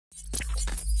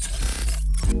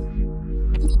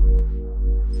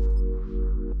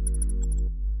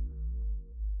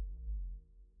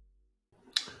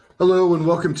Hello and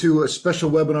welcome to a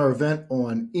special webinar event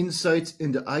on insights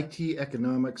into IT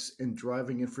economics and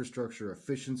driving infrastructure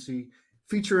efficiency,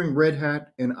 featuring Red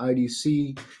Hat and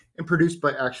IDC and produced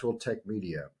by Actual Tech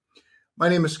Media. My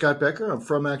name is Scott Becker. I'm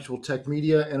from Actual Tech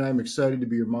Media and I'm excited to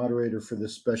be your moderator for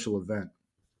this special event.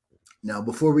 Now,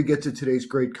 before we get to today's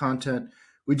great content,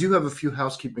 we do have a few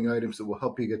housekeeping items that will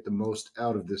help you get the most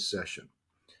out of this session.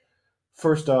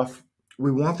 First off,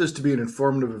 we want this to be an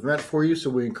informative event for you, so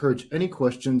we encourage any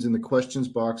questions in the questions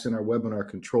box in our webinar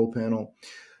control panel.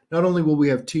 Not only will we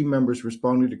have team members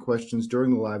responding to questions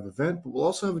during the live event, but we'll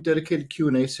also have a dedicated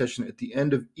Q&A session at the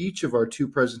end of each of our two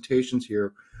presentations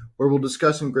here, where we'll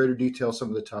discuss in greater detail some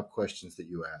of the top questions that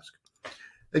you ask.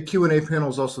 The Q&A panel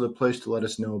is also the place to let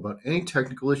us know about any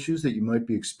technical issues that you might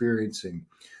be experiencing.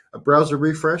 A browser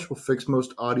refresh will fix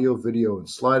most audio, video, and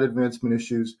slide advancement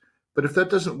issues. But if that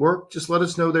doesn't work, just let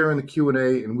us know there in the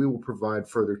Q&A and we will provide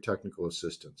further technical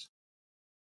assistance.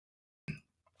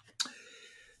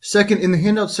 Second, in the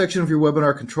handout section of your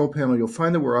webinar control panel, you'll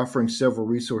find that we're offering several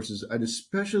resources. I'd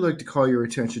especially like to call your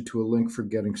attention to a link for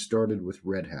getting started with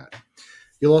Red Hat.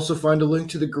 You'll also find a link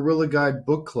to the Gorilla Guide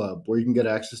Book Club, where you can get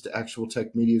access to Actual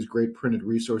Tech Media's great printed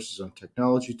resources on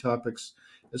technology topics,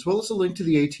 as well as a link to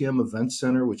the ATM Events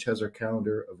Center, which has our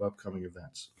calendar of upcoming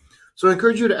events. So I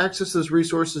encourage you to access those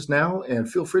resources now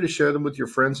and feel free to share them with your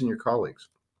friends and your colleagues.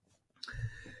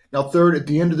 Now, third, at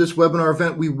the end of this webinar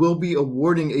event, we will be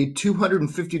awarding a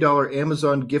 $250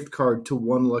 Amazon gift card to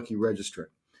one lucky registrant.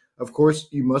 Of course,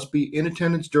 you must be in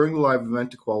attendance during the live event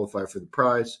to qualify for the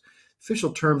prize.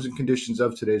 Official terms and conditions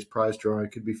of today's prize drawing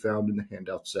can be found in the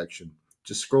handout section.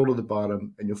 Just scroll to the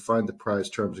bottom and you'll find the prize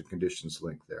terms and conditions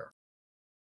link there.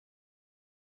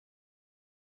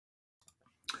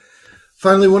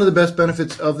 Finally, one of the best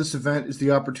benefits of this event is the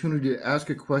opportunity to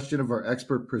ask a question of our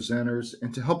expert presenters,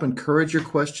 and to help encourage your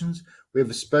questions, we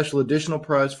have a special additional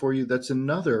prize for you. That's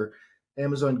another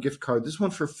Amazon gift card, this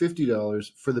one for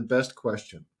 $50 for the best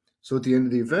question. So at the end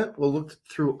of the event, we'll look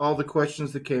through all the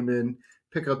questions that came in,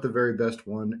 pick out the very best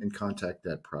one, and contact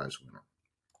that prize winner.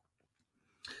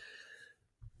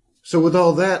 So with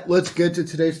all that, let's get to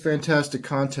today's fantastic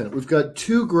content. We've got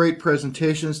two great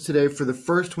presentations today. For the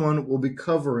first one, we'll be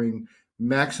covering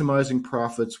maximizing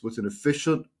profits with an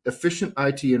efficient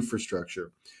IT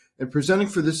infrastructure. And presenting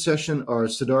for this session are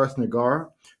Siddharth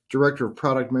Nagar, Director of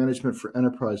Product Management for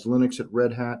Enterprise Linux at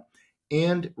Red Hat,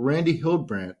 and Randy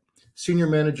Hildebrandt, Senior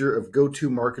Manager of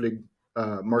Go-To-Market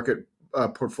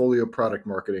Portfolio Product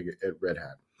Marketing at Red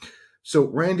Hat. So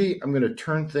Randy, I'm going to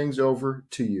turn things over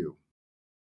to you.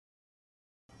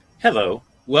 Hello,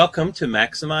 welcome to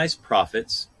Maximize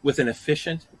Profits with an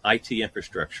Efficient IT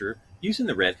Infrastructure using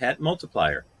the Red Hat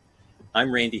Multiplier.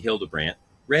 I'm Randy Hildebrandt,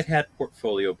 Red Hat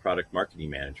Portfolio Product Marketing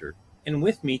Manager, and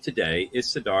with me today is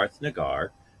Siddharth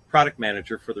Nagar, Product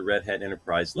Manager for the Red Hat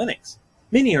Enterprise Linux.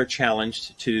 Many are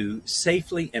challenged to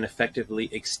safely and effectively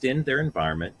extend their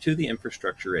environment to the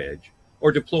infrastructure edge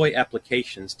or deploy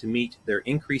applications to meet their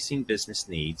increasing business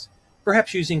needs,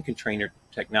 perhaps using container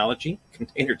technology,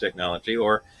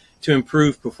 or to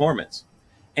improve performance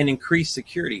and increase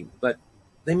security. But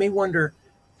they may wonder,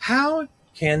 how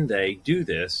can they do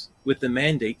this with the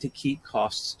mandate to keep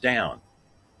costs down?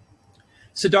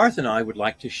 Siddharth and I would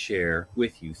like to share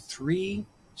with you 3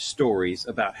 stories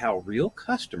about how real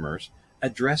customers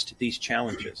addressed these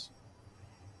challenges.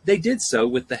 They did so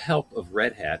with the help of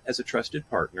Red Hat as a trusted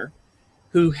partner,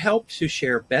 who helped to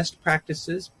share best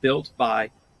practices built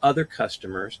by other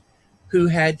customers who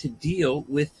had to deal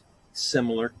with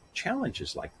similar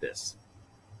challenges like this.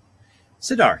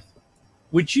 Siddharth,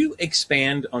 would you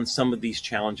expand on some of these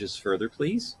challenges further,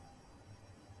 please?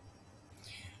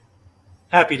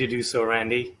 Happy to do so,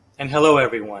 Randy. And hello,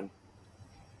 everyone.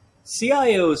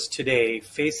 CIOs today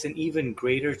face an even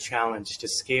greater challenge to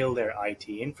scale their IT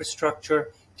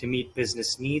infrastructure to meet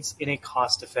business needs in a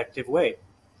cost-effective way.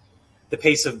 The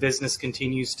pace of business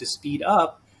continues to speed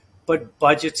up, but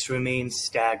budgets remain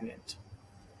stagnant.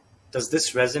 Does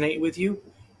this resonate with you,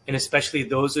 and especially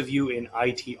those of you in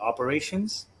IT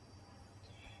operations?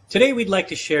 Today, we'd like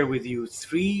to share with you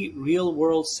 3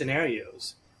 real-world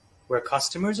scenarios where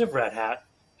customers of Red Hat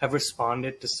have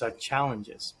responded to such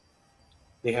challenges.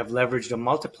 They have leveraged a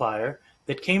multiplier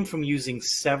that came from using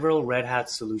several Red Hat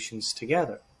solutions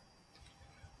together.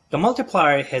 The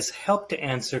multiplier has helped to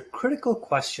answer critical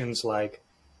questions like,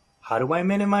 how do I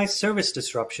minimize service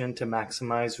disruption to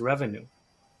maximize revenue?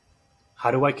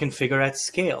 How do I configure at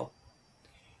scale?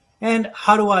 And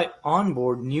how do I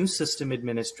onboard new system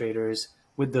administrators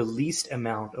with the least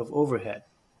amount of overhead?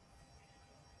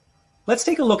 Let's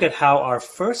take a look at how our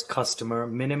first customer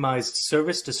minimized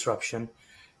service disruption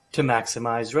to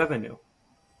maximize revenue.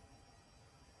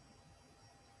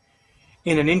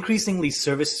 In an increasingly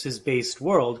services-based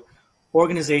world,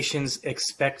 organizations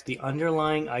expect the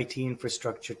underlying IT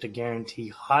infrastructure to guarantee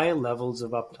high levels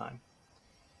of uptime.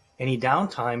 Any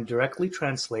downtime directly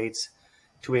translates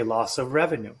to a loss of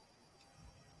revenue.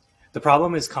 The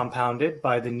problem is compounded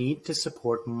by the need to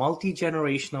support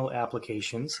multi-generational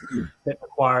applications that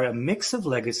require a mix of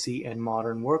legacy and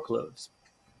modern workloads.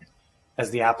 As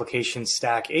the application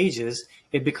stack ages,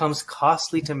 it becomes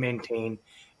costly to maintain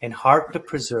and hard to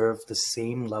preserve the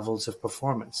same levels of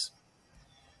performance.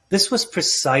 This was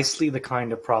precisely the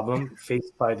kind of problem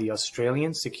faced by the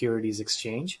Australian Securities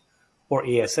Exchange, or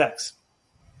ASX.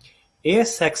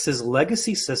 ASX's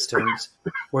legacy systems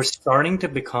were starting to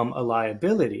become a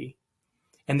liability,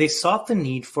 and they sought the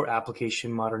need for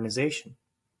application modernization.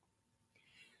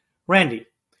 Randy,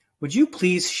 would you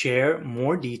please share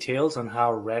more details on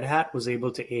how Red Hat was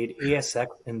able to aid ASX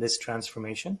in this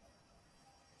transformation?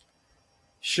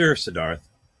 Sure, Siddharth.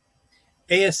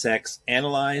 ASX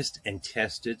analyzed and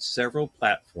tested several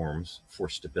platforms for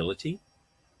stability,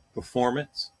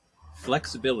 performance,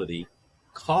 flexibility,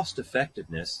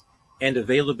 cost-effectiveness, and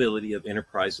availability of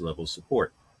enterprise-level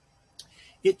support.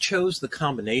 It chose the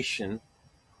combination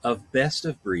of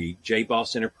best-of-breed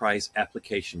JBoss Enterprise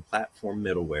Application Platform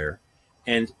middleware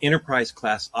and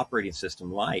enterprise-class operating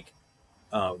system like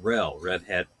RHEL, Red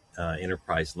Hat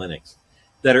Enterprise Linux,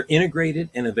 that are integrated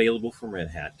and available from Red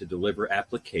Hat to deliver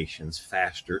applications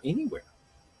faster anywhere.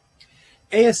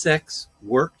 ASX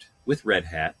worked with Red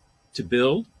Hat to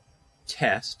build,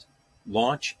 test,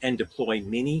 launch, and deploy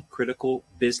many critical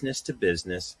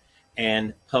business-to-business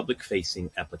and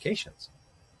public-facing applications.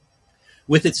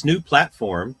 With its new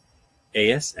platform,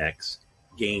 ASX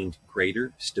gained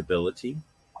greater stability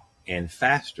and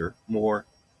faster, more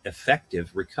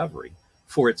effective recovery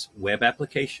for its web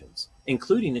applications,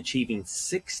 including achieving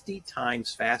 60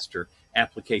 times faster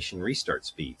application restart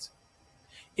speeds.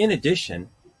 In addition,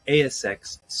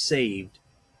 ASX saved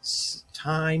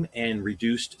time and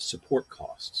reduced support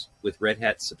costs with Red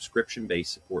Hat's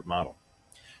subscription-based support model,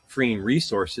 freeing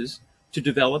resources to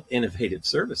develop innovative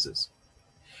services.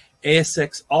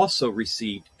 ASX also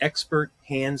received expert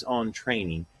hands-on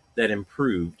training that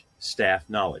improved staff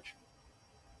knowledge.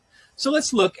 So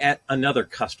let's look at another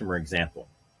customer example.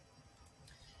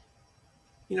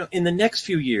 In the next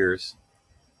few years,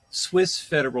 Swiss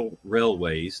Federal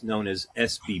Railways, known as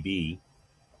SBB,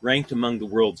 ranked among the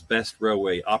world's best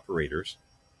railway operators,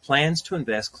 plans to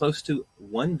invest close to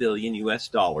 $1 billion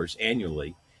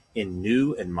annually in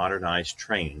new and modernized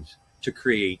trains to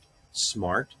create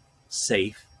smart,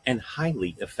 safe, and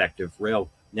highly effective rail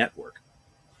network.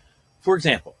 For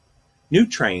example, new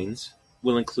trains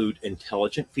will include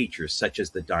intelligent features such as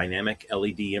the dynamic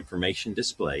LED information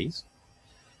displays,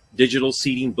 digital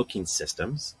seating booking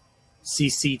systems,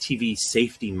 CCTV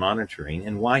safety monitoring,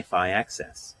 and Wi-Fi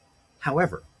access.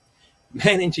 However,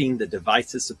 managing the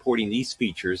devices supporting these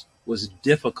features was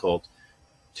difficult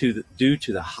due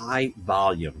to the high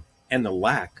volume and the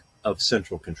lack of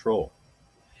central control.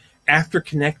 After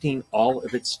connecting all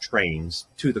of its trains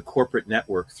to the corporate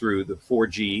network through the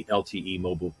 4G LTE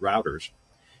mobile routers,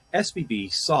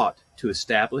 SBB sought to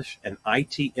establish an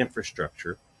IT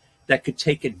infrastructure that could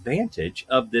take advantage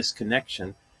of this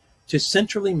connection to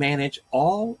centrally manage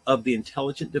all of the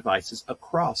intelligent devices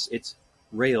across its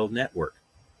rail network.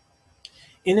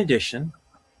 In addition,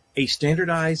 a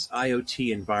standardized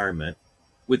IoT environment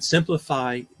would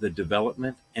simplify the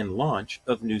development and launch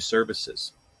of new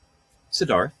services.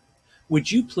 Siddharth,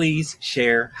 would you please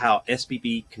share how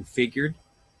SBB configured,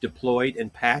 deployed,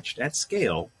 and patched at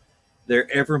scale their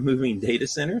ever-moving data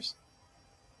centers?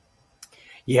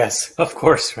 Yes, of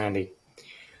course, Randy.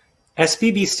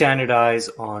 SBB standardized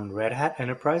on Red Hat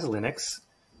Enterprise Linux,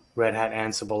 Red Hat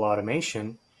Ansible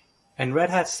Automation, and Red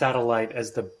Hat Satellite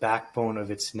as the backbone of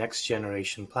its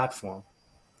next-generation platform.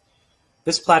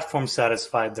 This platform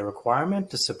satisfied the requirement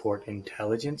to support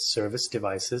intelligent service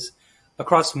devices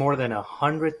across more than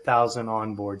 100,000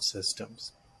 onboard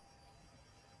systems.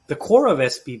 The core of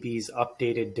SBB's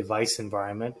updated device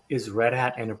environment is Red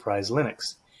Hat Enterprise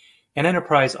Linux, an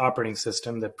enterprise operating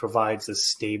system that provides a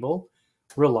stable,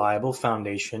 reliable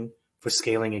foundation for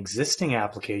scaling existing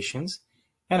applications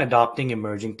and adopting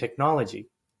emerging technology.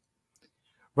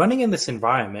 Running in this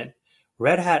environment,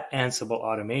 Red Hat Ansible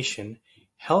Automation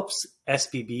helps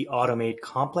SBB automate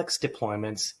complex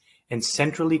deployments and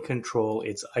centrally control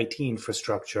its IT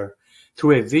infrastructure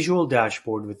through a visual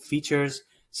dashboard with features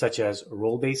such as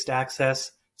role-based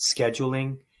access,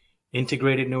 scheduling,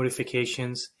 integrated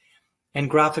notifications, and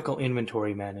graphical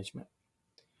inventory management.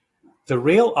 The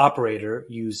rail operator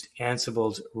used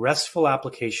Ansible's RESTful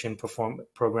Application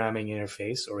Programming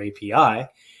Interface, or API,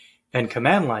 and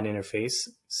command line interface,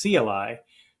 CLI,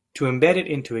 to embed it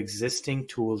into existing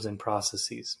tools and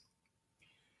processes.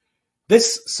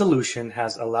 This solution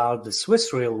has allowed the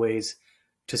Swiss Railways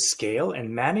to scale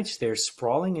and manage their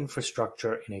sprawling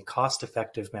infrastructure in a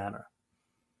cost-effective manner.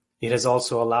 It has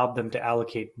also allowed them to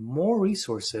allocate more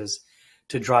resources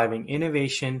to driving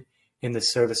innovation in the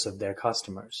service of their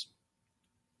customers.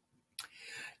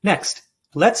 Next,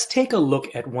 let's take a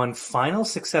look at one final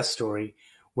success story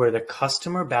where the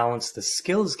customer balanced the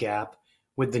skills gap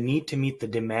with the need to meet the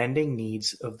demanding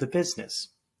needs of the business.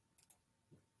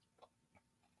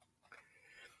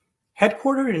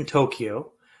 Headquartered in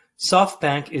Tokyo,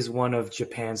 SoftBank is one of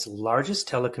Japan's largest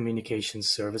telecommunications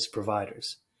service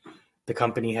providers. The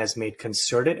company has made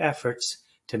concerted efforts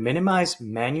to minimize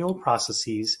manual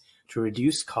processes to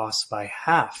reduce costs by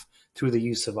half through the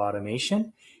use of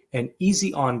automation and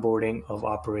easy onboarding of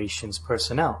operations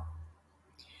personnel.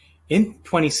 In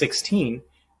 2016,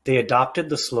 they adopted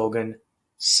the slogan,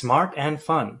 "Smart and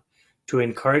Fun," to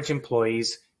encourage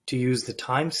employees to use the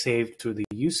time saved through the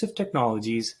use of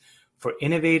technologies for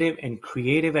innovative and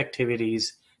creative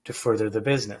activities to further the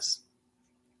business.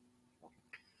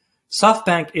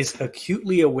 SoftBank is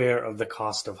acutely aware of the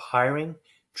cost of hiring,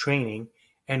 training,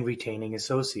 and retaining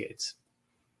associates.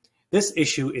 This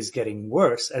issue is getting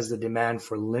worse as the demand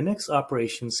for Linux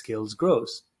operation skills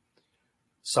grows.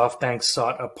 SoftBank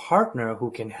sought a partner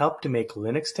who can help to make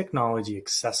Linux technology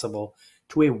accessible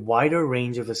to a wider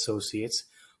range of associates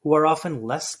who are often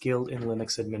less skilled in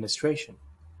Linux administration.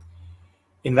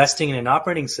 Investing in an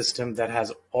operating system that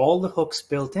has all the hooks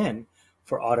built in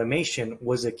for automation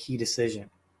was a key decision.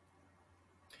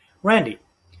 Randy,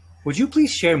 would you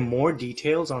please share more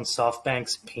details on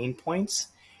SoftBank's pain points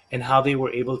and how they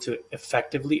were able to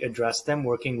effectively address them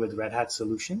working with Red Hat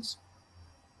solutions?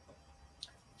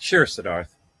 Sure,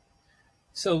 Siddharth.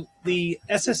 So the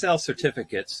SSL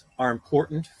certificates are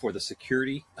important for the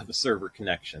security of a server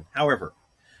connection. However,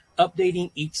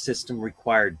 updating each system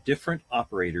required different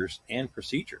operators and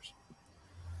procedures.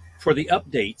 For the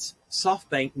updates,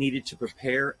 SoftBank needed to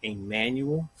prepare a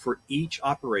manual for each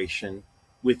operation,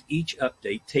 with each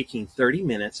update taking 30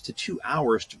 minutes to 2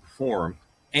 hours to perform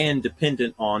and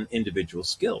dependent on individual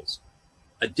skills.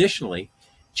 Additionally,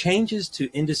 changes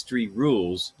to industry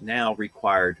rules now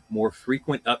required more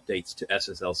frequent updates to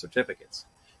SSL certificates,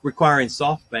 requiring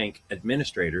SoftBank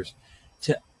administrators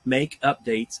to make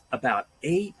updates about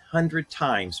 800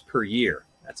 times per year.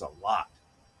 That's a lot.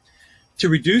 To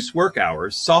reduce work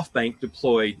hours, SoftBank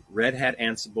deployed Red Hat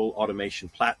Ansible automation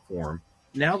platform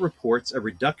now reports a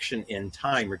reduction in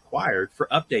time required for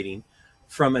updating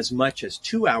from as much as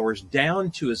 2 hours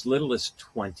down to as little as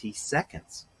 20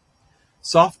 seconds.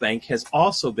 SoftBank has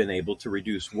also been able to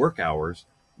reduce work hours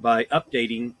by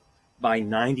updating by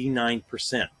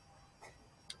 99%.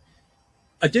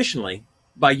 Additionally,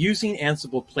 by using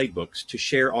Ansible playbooks to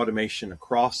share automation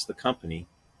across the company,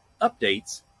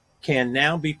 updates can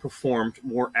now be performed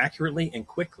more accurately and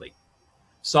quickly.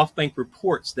 SoftBank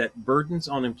reports that burdens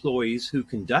on employees who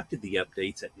conducted the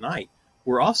updates at night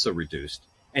were also reduced,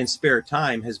 and spare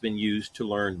time has been used to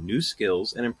learn new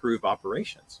skills and improve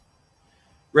operations.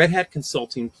 Red Hat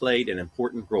Consulting played an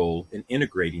important role in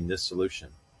integrating this solution.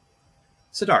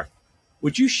 Siddharth,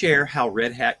 would you share how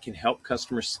Red Hat can help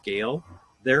customers scale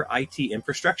their IT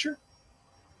infrastructure?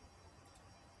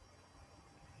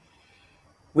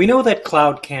 We know that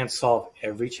cloud can't solve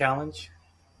every challenge,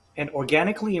 and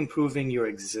organically improving your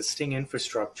existing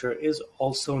infrastructure is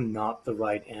also not the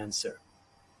right answer.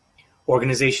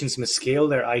 Organizations must scale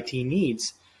their IT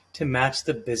needs to match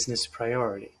the business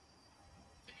priority.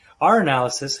 Our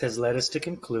analysis has led us to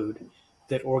conclude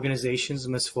that organizations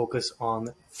must focus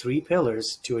on 3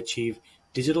 pillars to achieve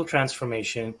digital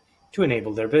transformation to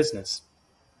enable their business.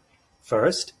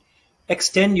 First,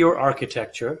 extend your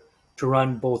architecture to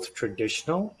run both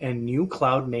traditional and new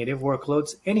cloud-native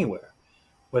workloads anywhere,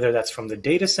 whether that's from the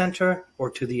data center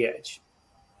or to the edge.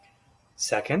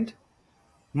 Second,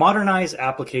 modernize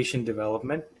application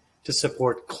development to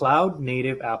support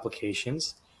cloud-native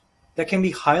applications that can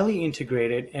be highly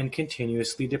integrated and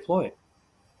continuously deployed.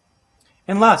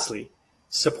 And lastly,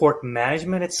 support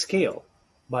management at scale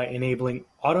by enabling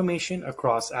automation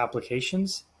across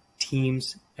applications,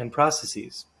 teams, and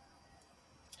processes.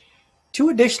 2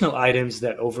 additional items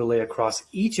that overlay across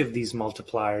each of these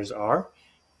multipliers are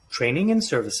training and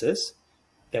services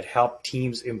that help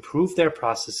teams improve their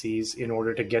processes in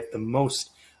order to get the most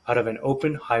out of an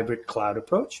open hybrid cloud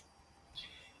approach,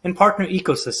 and partner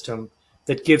ecosystem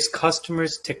that gives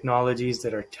customers technologies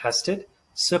that are tested,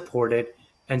 supported,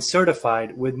 and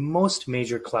certified with most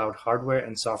major cloud hardware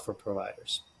and software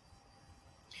providers.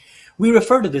 We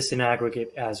refer to this in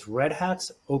aggregate as Red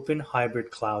Hat's Open Hybrid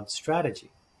Cloud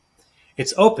Strategy.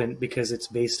 It's open because it's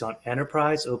based on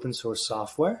enterprise open source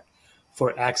software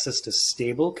for access to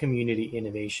stable community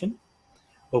innovation,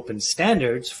 open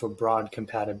standards for broad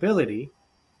compatibility,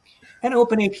 and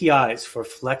open APIs for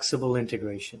flexible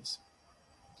integrations.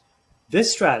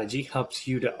 This strategy helps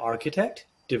you to architect,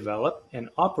 develop, and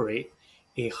operate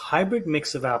a hybrid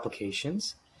mix of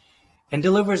applications and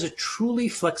delivers a truly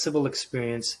flexible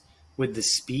experience with the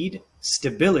speed,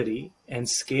 stability, and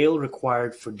scale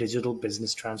required for digital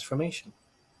business transformation.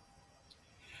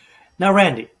 Now,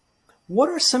 Randy, what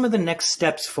are some of the next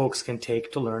steps folks can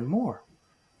take to learn more?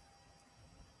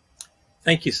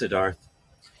 Thank you, Siddharth.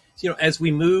 So, as we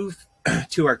move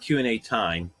to our Q&A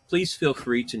time, please feel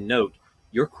free to note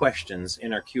your questions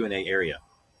in our Q&A area.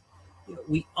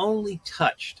 We only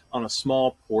touched on a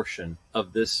small portion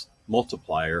of this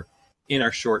multiplier in a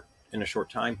short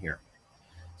time here.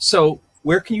 So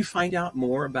where can you find out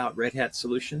more about Red Hat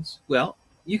solutions? Well,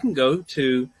 you can go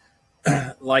to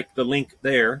like the link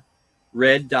there,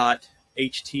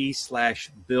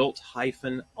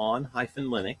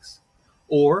 red.ht/built-on-linux,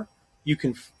 or you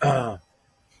can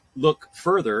look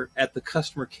further at the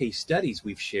customer case studies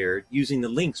we've shared using the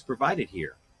links provided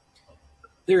here.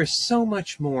 There is so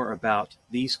much more about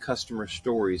these customer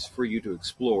stories for you to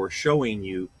explore, showing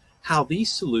you how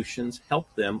these solutions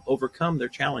help them overcome their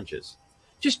challenges.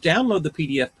 Just download the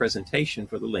PDF presentation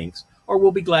for the links, or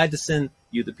we'll be glad to send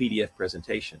you the PDF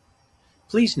presentation.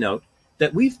 Please note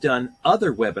that we've done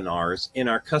other webinars in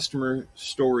our Customer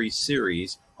Stories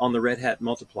series on the Red Hat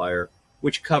Multiplier,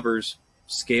 which covers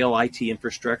scale IT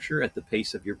infrastructure at the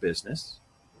pace of your business,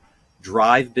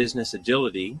 drive business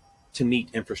agility to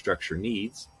meet infrastructure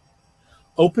needs,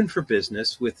 open for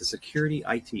business with the security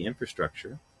IT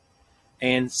infrastructure,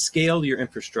 and scale your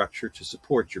infrastructure to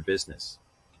support your business.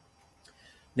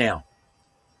 Now,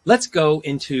 let's go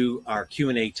into our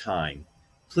Q&A time.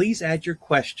 Please add your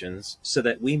questions so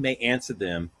that we may answer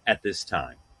them at this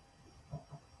time.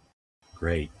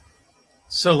 Great.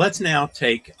 So let's now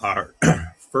take our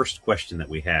first question that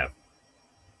we have.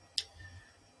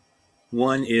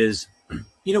 One is,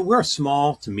 we're a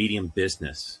small to medium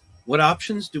business. What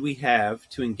options do we have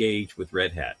to engage with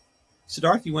Red Hat?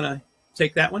 Siddharth, you want to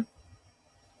take that one?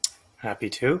 Happy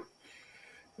to.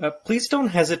 Please don't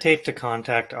hesitate to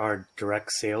contact our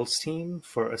direct sales team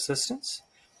for assistance.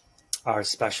 Our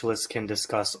specialists can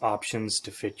discuss options to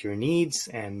fit your needs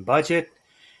and budget.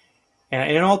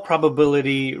 And in all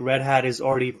probability, Red Hat is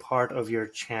already part of your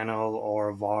channel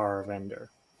or VAR vendor.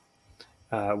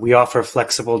 We offer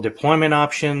flexible deployment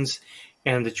options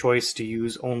and the choice to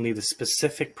use only the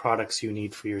specific products you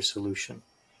need for your solution.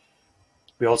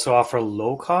 We also offer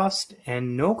low-cost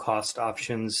and no-cost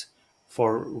options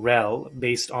for RHEL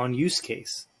based on use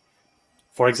case.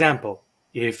 For example,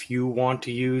 if you want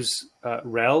to use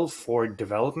RHEL for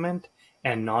development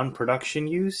and non-production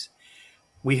use,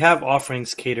 we have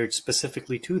offerings catered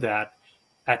specifically to that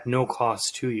at no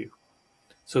cost to you.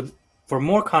 So for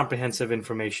more comprehensive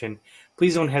information,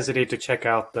 please don't hesitate to check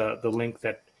out the link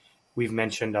that we've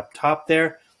mentioned up top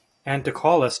there, and to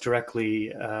call us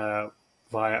directly via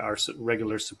our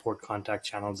regular support contact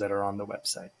channels that are on the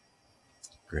website.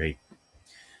 Great.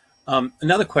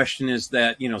 Another question is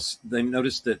that, they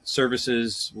noticed that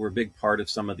services were a big part of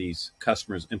some of these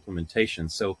customers'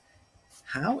 implementations. So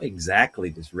how exactly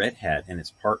does Red Hat and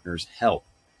its partners help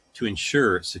to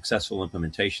ensure successful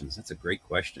implementations? That's a great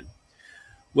question.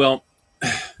 Well,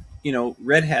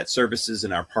 Red Hat services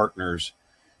and our partners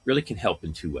really can help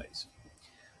in two ways.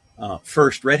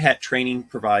 First, Red Hat training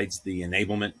provides the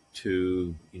enablement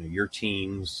to your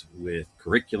teams with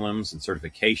curriculums and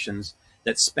certifications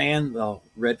that span the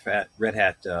Red Hat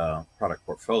product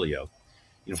portfolio,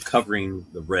 covering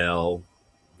the RHEL,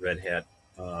 Red Hat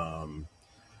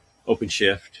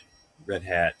OpenShift, Red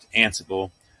Hat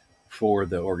Ansible for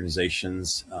the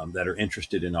organizations that are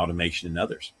interested in automation and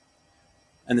others.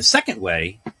 And the second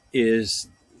way is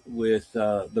with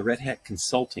the Red Hat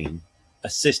Consulting,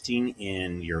 assisting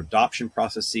in your adoption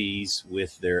processes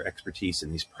with their expertise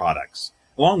in these products,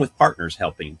 along with partners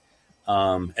helping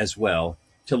as well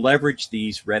to leverage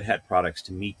these Red Hat products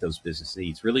to meet those business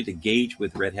needs, really to gauge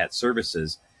with Red Hat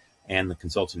services and the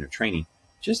consulting or training.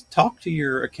 Just talk to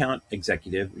your account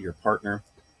executive, your partner,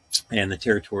 and the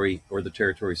territory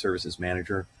services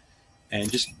manager,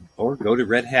 and or go to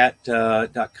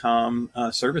redhat.com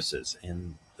services,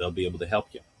 and they'll be able to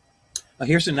help you.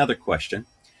 Here's another question.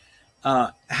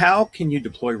 How can you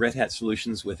deploy Red Hat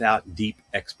solutions without deep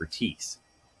expertise?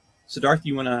 Siddharth,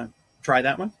 you want to try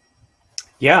that one?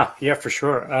 Yeah, for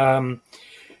sure.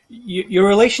 Your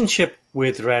relationship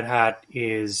with Red Hat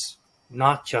is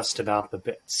not just about the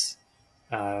bits.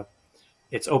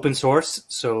 It's open source,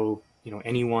 so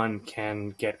anyone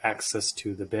can get access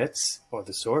to the bits or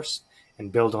the source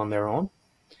and build on their own.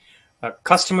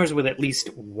 Customers with at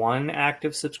least one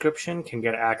active subscription can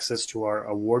get access to our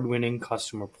award-winning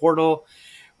customer portal,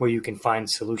 where you can find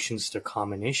solutions to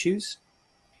common issues.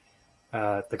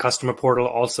 The customer portal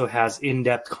also has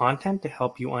in-depth content to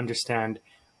help you understand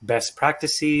best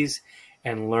practices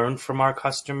and learn from our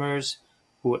customers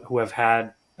who have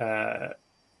had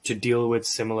to deal with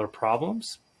similar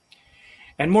problems.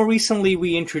 And more recently,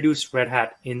 we introduced Red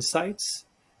Hat Insights,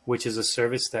 which is a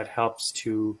service that helps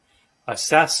to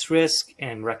assess risk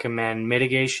and recommend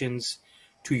mitigations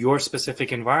to your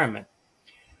specific environment.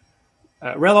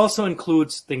 RHEL also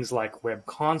includes things like Web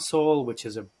Console, which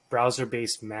is a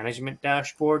browser-based management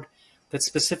dashboard that's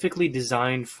specifically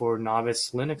designed for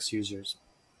novice Linux users.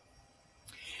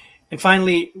 And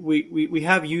finally, we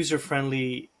have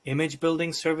user-friendly image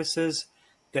building services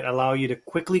that allow you to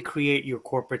quickly create your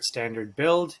corporate standard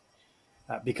build,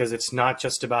 because it's not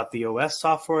just about the OS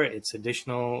software, it's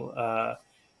additional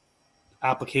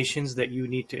applications that you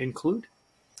need to include.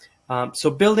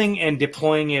 So building and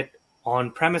deploying it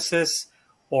on premises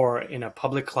or in a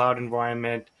public cloud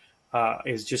environment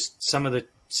is just some of the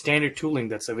standard tooling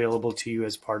that's available to you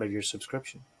as part of your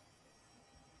subscription.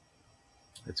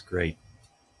 That's great.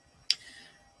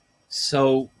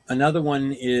 So another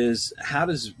one is, how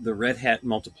does the Red Hat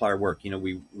multiplier work?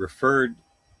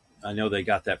 I know they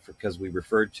got that because we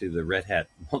referred to the Red Hat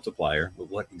multiplier, but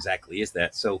what exactly is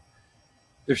that? So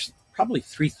there's probably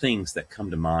three things that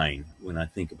come to mind when I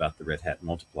think about the Red Hat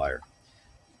multiplier.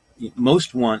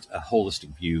 Most want a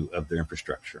holistic view of their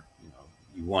infrastructure.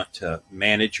 You want to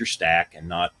manage your stack and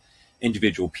not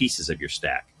individual pieces of your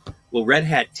stack. Well, Red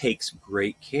Hat takes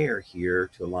great care here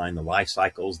to align the life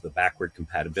cycles, the backward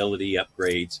compatibility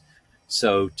upgrades,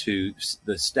 so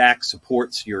the stack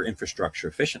supports your infrastructure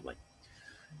efficiently.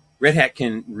 Red Hat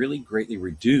can really greatly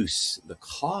reduce the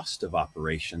cost of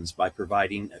operations by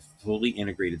providing a fully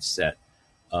integrated set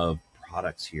of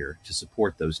products here to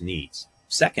support those needs.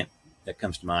 Second that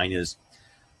comes to mind is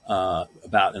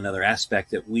about another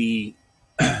aspect that we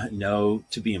know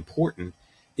to be important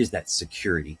is that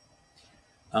security.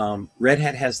 Red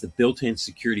Hat has the built-in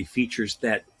security features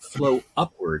that flow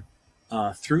upward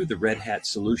through the Red Hat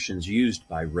solutions used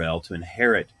by RHEL to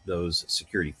inherit those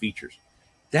security features.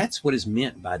 That's what is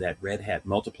meant by that Red Hat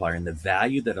multiplier and the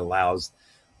value that allows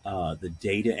the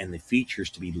data and the features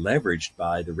to be leveraged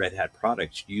by the Red Hat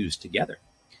products used together.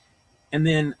 And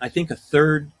then I think a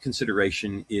third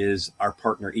consideration is our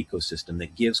partner ecosystem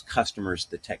that gives customers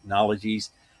the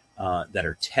technologies that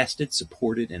are tested,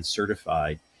 supported, and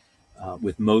certified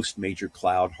with most major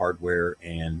cloud hardware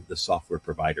and the software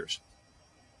providers.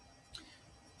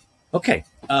 Okay,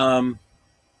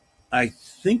 I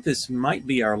think this might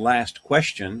be our last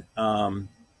question,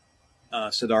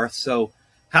 Siddharth. So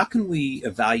how can we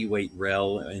evaluate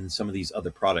RHEL and some of these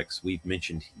other products we've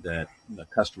mentioned that the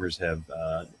customers have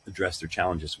addressed their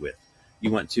challenges with?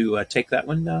 You want to take that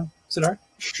one, Siddharth?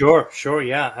 Sure.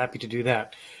 Yeah, happy to do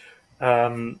that.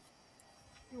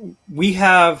 We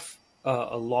have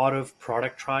a lot of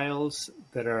product trials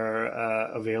that are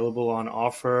available on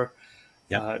offer.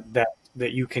 Yep.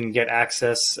 That you can get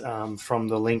access from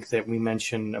the link that we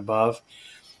mentioned above.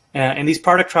 And these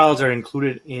product trials are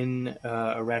included in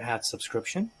a Red Hat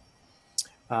subscription.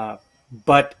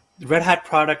 But Red Hat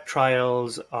product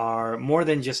trials are more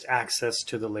than just access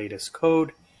to the latest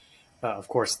code. Of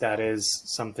course, that is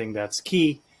something that's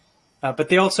key. But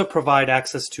they also provide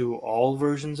access to all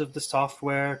versions of the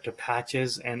software, to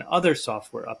patches and other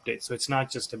software updates. So it's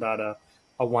not just about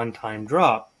a one-time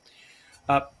drop.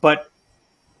 But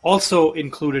also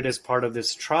included as part of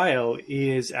this trial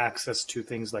is access to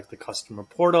things like the customer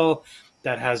portal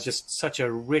that has just such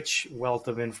a rich wealth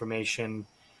of information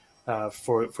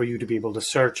for you to be able to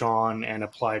search on and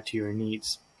apply to your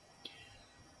needs.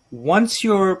 Once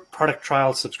your product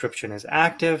trial subscription is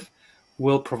active,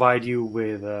 we'll provide you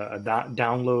with a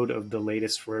download of the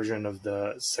latest version of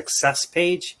the success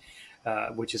page,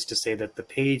 which is to say that the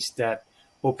page that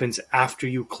opens after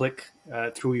you click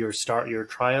through your Start Your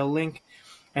Trial link.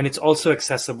 And it's also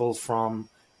accessible from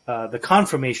the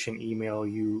confirmation email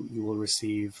you will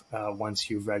receive once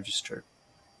you've registered.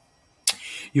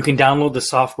 You can download the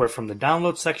software from the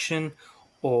download section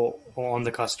or on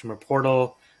the customer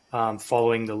portal,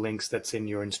 following the links that's in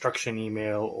your instruction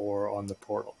email or on the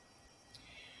portal.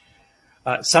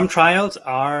 Some trials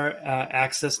are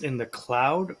accessed in the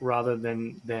cloud rather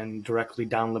than directly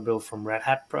downloadable from Red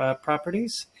Hat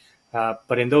properties.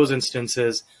 But in those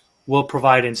instances, we'll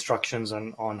provide instructions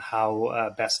on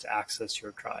how best to access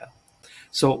your trial.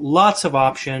 So lots of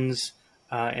options,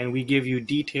 and we give you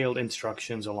detailed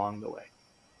instructions along the way.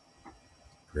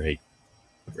 Great.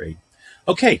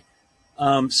 Okay.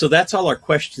 So that's all our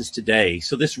questions today.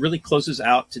 So this really closes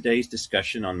out today's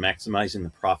discussion on maximizing the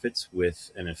profits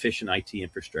with an efficient IT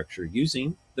infrastructure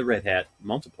using the Red Hat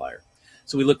multiplier.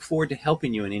 So we look forward to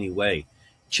helping you in any way.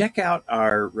 Check out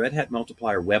our Red Hat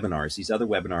multiplier webinars, these other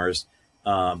webinars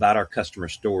about our customer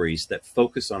stories that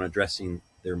focus on addressing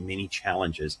their many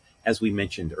challenges, as we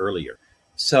mentioned earlier.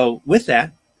 So with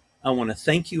that, I want to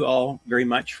thank you all very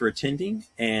much for attending,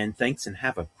 and thanks and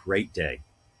have a great day.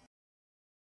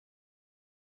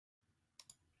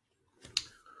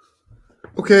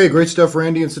 Okay, great stuff,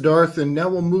 Randy and Siddharth. And now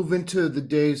we'll move into the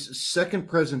day's second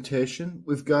presentation.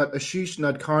 We've got Ashish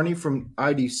Nadkarni from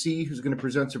IDC, who's going to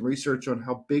present some research on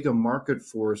how big a market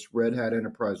force Red Hat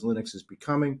Enterprise Linux is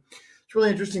becoming. It's really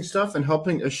interesting stuff, and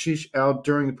helping Ashish out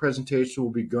during the presentation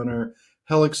will be Gunnar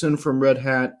Hellickson from Red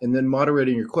Hat, and then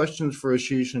moderating your questions for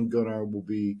Ashish and Gunnar will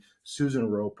be Susan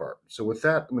Ropart. So with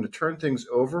that, I'm going to turn things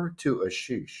over to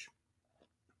Ashish.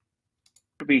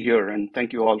 To be here, and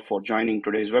thank you all for joining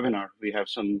today's webinar. We have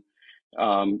some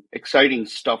exciting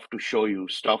stuff to show you,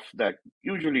 stuff that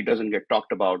usually doesn't get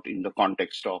talked about in the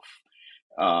context of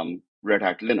Red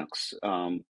Hat Linux.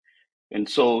 And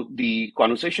so the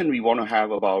conversation we want to have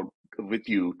with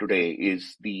you today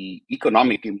is the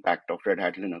economic impact of Red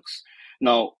Hat Linux.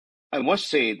 Now, I must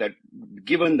say that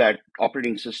given that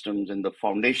operating systems and the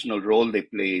foundational role they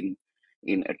play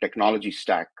in a technology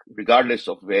stack, regardless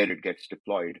of where it gets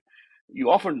deployed, you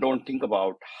often don't think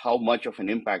about how much of an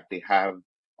impact they have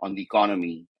on the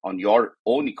economy, on your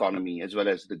own economy, as well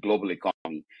as the global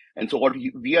economy. And so what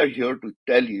we are here to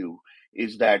tell you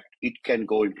is that it can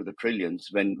go into the trillions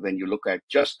when you look at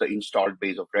just the installed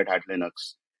base of Red Hat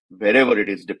Linux, wherever it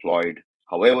is deployed,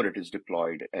 however it is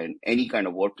deployed, and any kind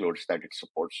of workloads that it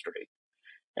supports today.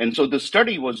 And so the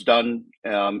study was done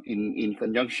in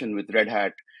conjunction with Red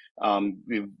Hat.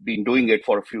 We've been doing it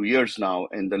for a few years now,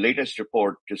 and the latest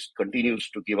report just continues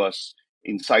to give us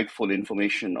insightful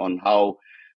information on how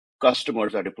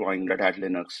customers are deploying Red Hat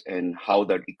Linux and how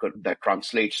that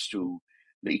translates to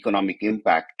the economic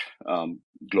impact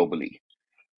globally.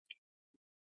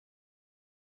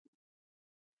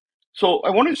 So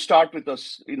I want to start with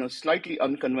us in a slightly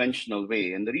unconventional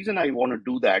way. And the reason I want to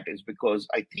do that is because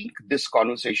I think this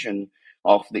conversation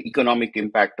of the economic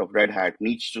impact of Red Hat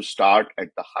needs to start at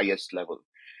the highest level.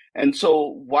 And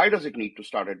so why does it need to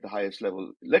start at the highest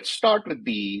level? Let's start with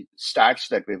the stats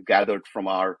that we've gathered from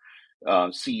our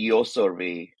CEO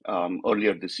survey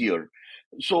earlier this year.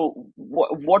 So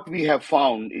what we have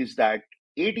found is that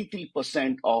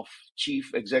 83% of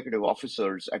chief executive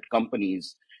officers at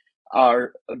companies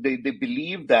they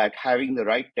believe that having the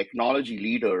right technology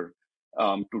leader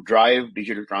to drive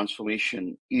digital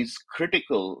transformation is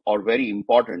critical or very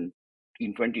important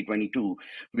in 2022.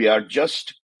 We are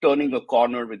just turning a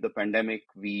corner with the pandemic.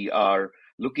 We are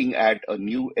looking at a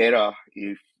new era,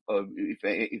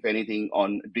 if anything,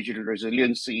 on digital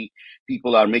resiliency.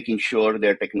 People are making sure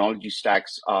their technology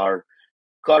stacks are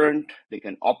current. They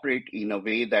can operate in a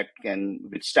way that can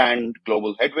withstand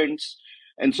global headwinds.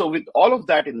 And so with all of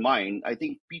that in mind, I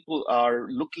think people are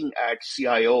looking at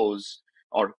CIOs,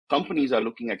 or companies are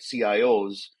looking at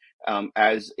CIOs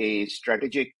as a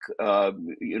strategic,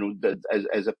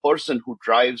 as a person who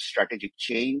drives strategic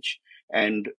change,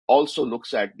 and also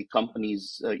looks at the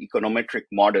company's econometric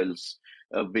models,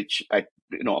 which,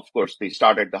 of course, they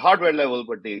start at the hardware level,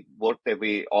 but they work their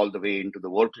way all the way into the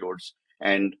workloads.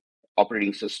 And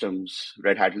operating systems,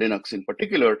 Red Hat Linux in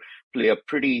particular, play a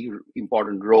pretty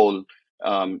important role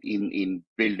in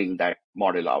building that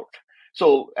model out.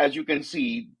 So as you can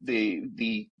see,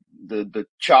 the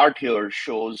chart here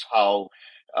shows how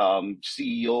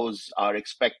CEOs are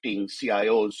expecting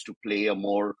CIOs to play a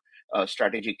more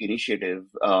strategic initiative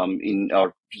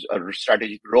or a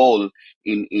strategic role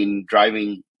in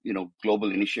driving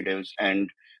global initiatives and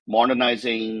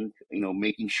modernizing,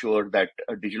 making sure that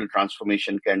a digital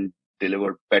transformation can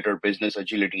deliver better business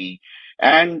agility,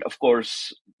 and of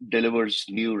course, delivers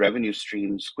new revenue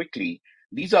streams quickly.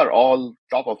 These are all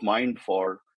top of mind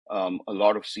for a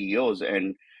lot of CEOs,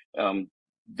 and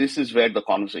this is where the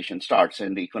conversation starts.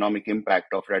 And the economic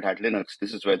impact of Red Hat Linux,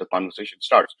 this is where the conversation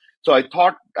starts. So I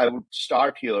thought I would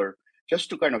start here just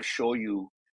to kind of show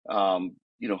you,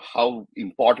 how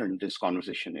important this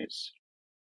conversation is.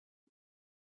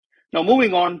 Now,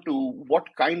 moving on to what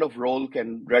kind of role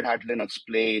can Red Hat Linux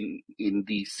play in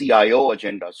the CIO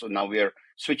agenda. So now we are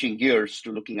switching gears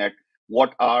to looking at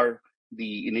what are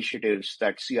the initiatives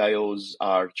that CIOs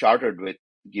are chartered with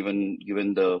given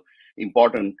the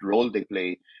important role they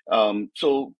play.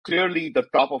 So clearly, the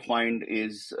top of mind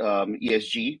is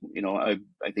ESG.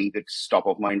 I think it's top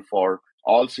of mind for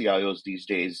all CIOs these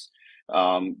days.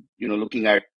 Looking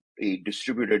at a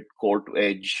distributed core to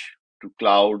edge to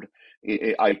cloud,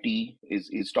 IT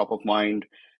is top of mind.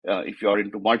 If you're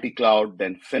into multi-cloud,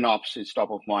 then FinOps is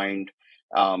top of mind.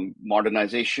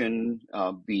 Modernization,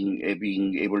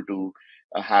 being able to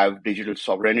have digital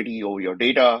sovereignty over your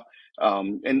data,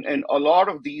 and a lot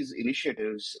of these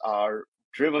initiatives are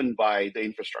driven by the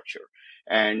infrastructure.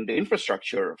 And the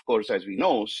infrastructure, of course, as we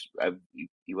know,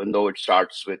 even though it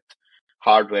starts with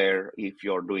hardware, if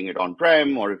you're doing it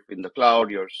on-prem or if in the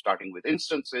cloud, you're starting with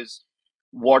instances,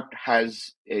 what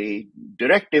has a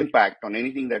direct impact on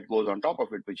anything that goes on top of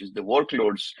it, which is the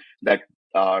workloads that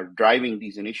are driving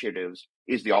these initiatives,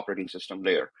 is the operating system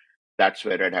layer. That's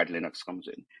where Red Hat Linux comes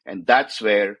in. And that's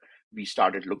where we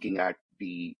started looking at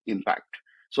the impact.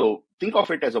 So think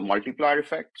of it as a multiplier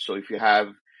effect. So if you have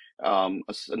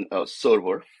a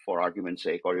server, for argument's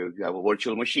sake, or if you have a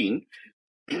virtual machine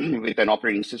with an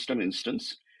operating system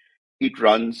instance, it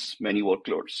runs many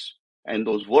workloads. And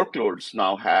those workloads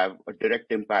now have a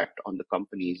direct impact on the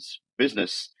company's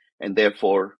business and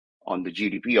therefore on the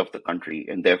GDP of the country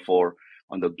and therefore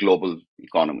on the global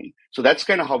economy. So that's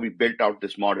kind of how we built out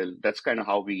this model. That's kind of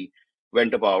how we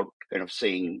went about kind of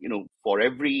saying, for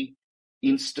every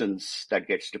instance that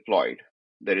gets deployed,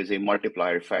 there is a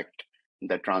multiplier effect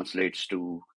that translates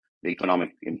to the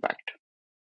economic impact.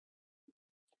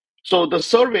 So the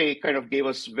survey kind of gave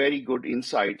us very good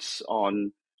insights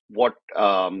on what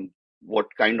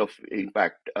kind of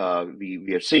impact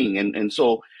we are seeing. And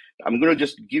so I'm going to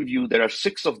just give you, there are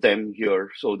 6 of them here.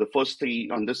 So the first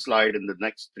 3 on this slide and the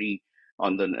next 3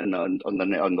 on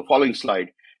the following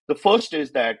slide. The first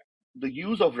is that the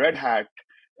use of Red Hat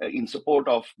in support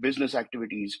of business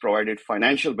activities provided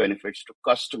financial benefits to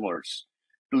customers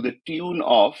to the tune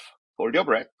of, hold your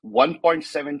breath,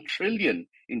 1.7 trillion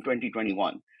in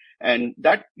 2021. And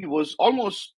that was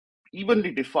almost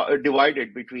evenly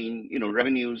divided between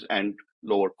revenues and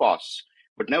lower costs.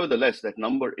 But nevertheless, that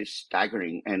number is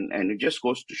staggering, and it just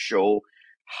goes to show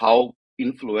how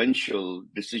influential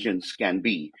decisions can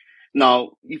be.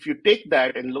 Now, if you take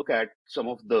that and look at some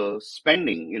of the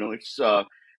spending, it's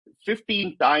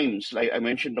 15 times, like I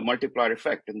mentioned, the multiplier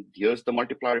effect, and here's the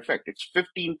multiplier effect. It's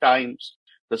 15 times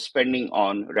the spending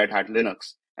on Red Hat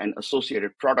Linux and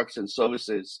associated products and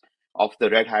services of the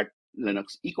Red Hat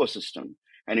Linux ecosystem.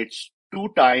 And it's 2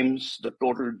 times the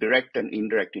total direct and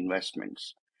indirect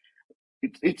investments.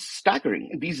 It's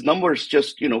staggering. These numbers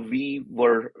just, we've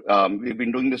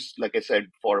been doing this, like I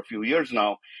said, for a few years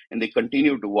now, and they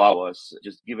continue to wow us,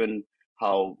 just given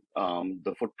how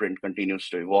the footprint continues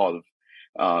to evolve.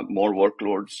 More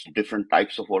workloads, different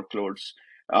types of workloads.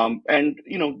 And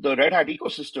the Red Hat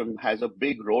ecosystem has a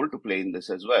big role to play in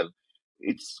this as well.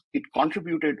 It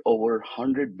contributed over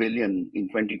 100 billion in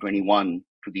 2021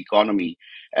 to the economy,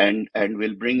 and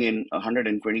will bring in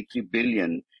 123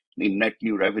 billion in net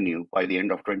new revenue by the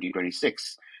end of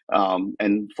 2026.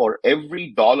 And for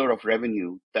every dollar of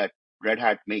revenue that Red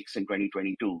Hat makes in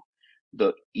 2022,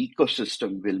 the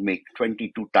ecosystem will make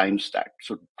 22 times that,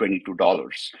 so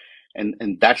 $22.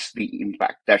 And that's the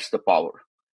impact, that's the power.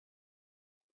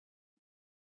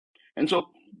 And so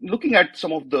looking at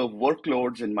some of the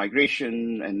workloads and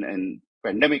migration and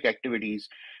pandemic activities,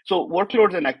 so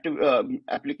workloads and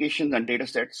applications and data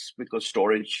sets, because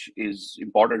storage is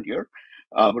important here,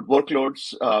 but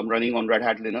workloads running on Red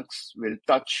Hat Linux will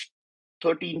touch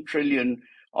 13 trillion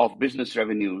of business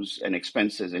revenues and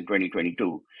expenses in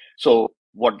 2022. So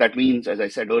what that means, as I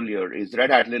said earlier, is Red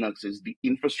Hat Linux is the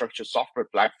infrastructure software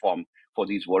platform for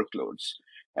these workloads.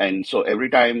 And so every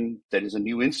time there is a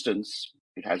new instance,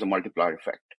 it has a multiplier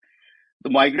effect. The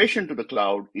migration to the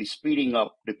cloud is speeding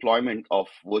up deployment of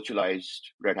virtualized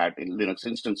Red Hat in Linux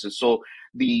instances. So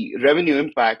the revenue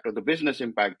impact or the business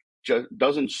impact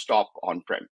doesn't stop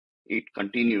on-prem. It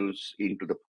continues into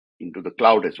the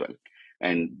cloud as well,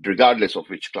 and regardless of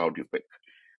which cloud you pick.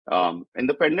 And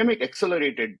the pandemic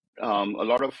accelerated a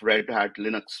lot of Red Hat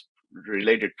Linux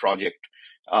related project,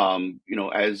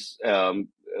 as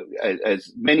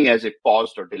many as it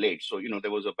paused or delayed. So,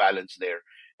 there was a balance there.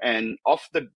 And of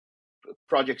the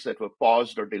projects that were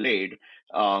paused or delayed,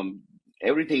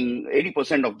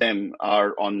 80% of them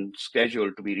are on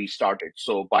schedule to be restarted.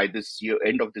 So by this year,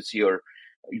 end of this year,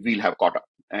 we'll have caught up.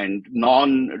 And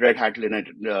non-Red Hat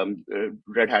Linux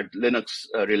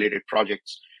related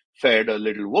projects fared a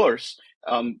little worse,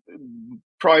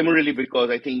 primarily because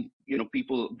I think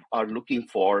people are looking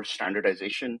for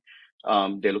standardization.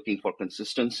 They're looking for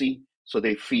consistency. So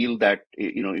they feel that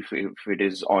if it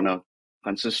is on a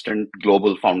consistent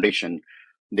global foundation,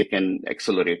 they can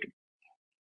accelerate it.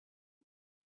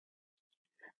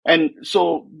 And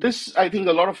so this, I think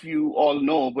a lot of you all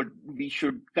know, but we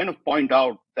should kind of point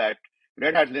out that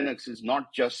Red Hat Linux is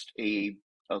not just a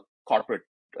corporate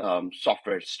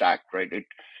software stack, right?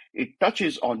 It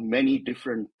touches on many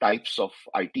different types of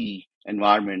IT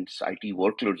environments, IT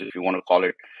workloads, if you want to call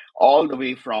it, all the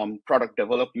way from product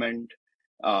development,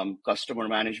 customer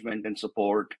management and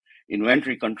support,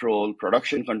 inventory control,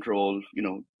 production control.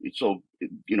 So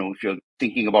if you're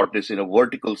thinking about this in a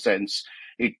vertical sense,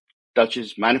 it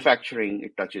touches manufacturing,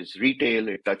 it touches retail,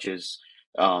 it touches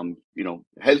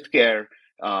healthcare,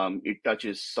 it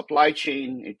touches supply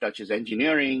chain, it touches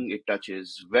engineering, it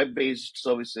touches web-based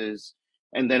services,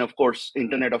 and then of course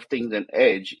Internet of Things and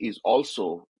Edge is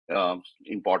also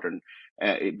important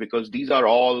because these are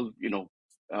all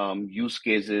use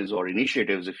cases or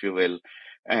initiatives, if you will,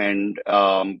 and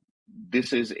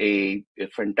this is a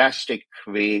fantastic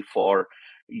way for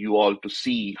you all to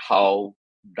see how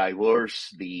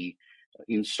diverse the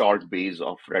installed base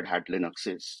of Red Hat Linux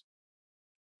is.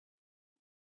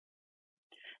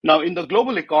 Now, in the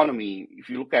global economy, if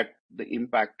you look at the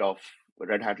impact of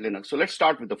Red Hat Linux, so let's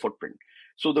start with the footprint.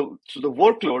 So the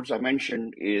workloads I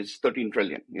mentioned is 13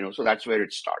 trillion, so that's where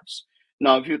it starts.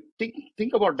 Now, if you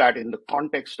think about that in the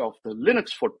context of the Linux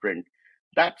footprint,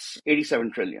 that's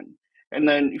 87 trillion. And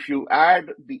then if you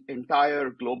add the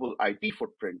entire global IT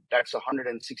footprint, that's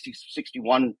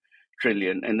 161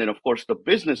 trillion. And then, of course, the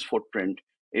business footprint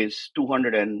is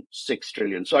 206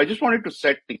 trillion. So I just wanted to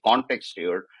set the context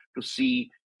here to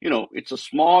see, it's a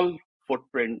small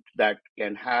footprint that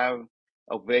can have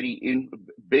a very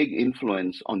big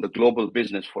influence on the global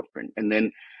business footprint. And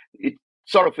then it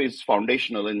sort of is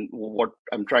foundational. And what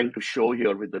I'm trying to show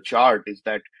here with the chart is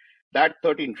that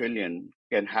 13 trillion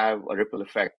can have a ripple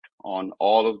effect on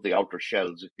all of the outer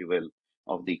shells, if you will,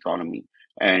 of the economy.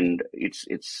 And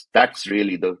that's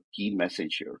really the key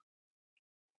message here.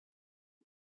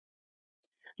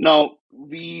 Now,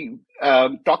 we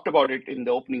talked about it in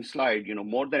the opening slide.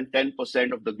 More than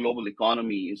 10% of the global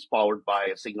economy is powered by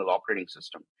a single operating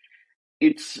system.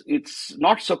 It's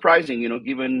not surprising,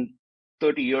 given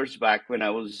 30 years back when I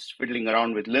was fiddling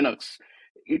around with Linux,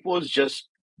 it was just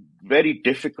very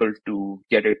difficult to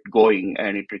get it going,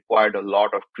 and it required a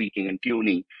lot of tweaking and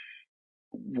tuning.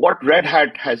 What Red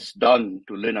Hat has done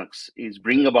to Linux is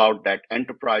bring about that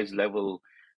enterprise level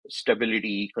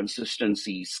stability,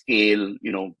 consistency, scale,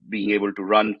 being able to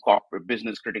run corporate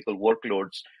business critical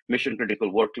workloads, mission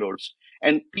critical workloads,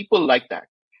 and people like that.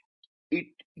 It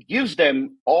gives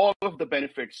them all of the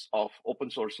benefits of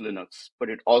open source Linux, but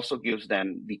it also gives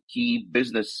them the key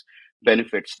business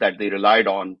benefits that they relied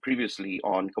on previously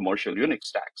on commercial Unix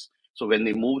stacks. So when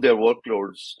they move their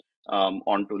workloads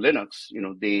onto Linux,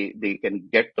 they can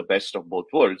get the best of both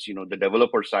worlds. The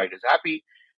developer side is happy,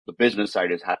 the business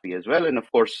side is happy as well. And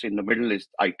of course, in the middle is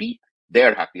IT,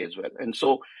 they're happy as well. And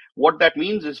so what that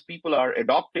means is people are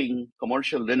adopting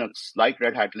commercial Linux like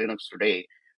Red Hat Linux today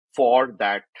for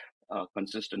that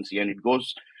consistency. And it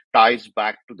ties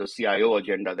back to the CIO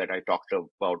agenda that I talked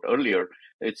about earlier.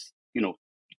 It's,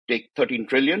 take 13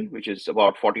 trillion, which is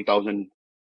about 40,000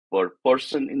 per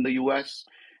person in the US.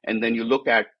 And then you look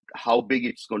at how big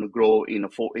it's going to grow in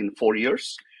 4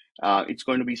 years. It's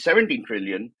going to be 17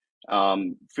 trillion,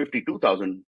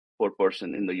 52,000 per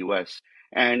person in the US.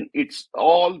 And it's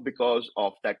all because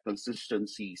of that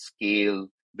consistency, scale,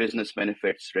 business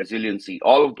benefits, resiliency,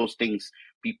 all of those things.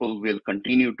 People will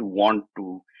continue to want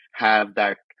to have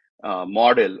that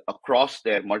model across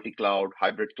their multi-cloud,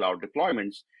 hybrid cloud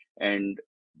deployments, and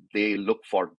they look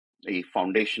for a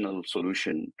foundational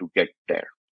solution to get there.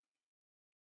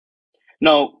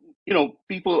 Now,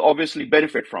 people obviously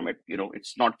benefit from it.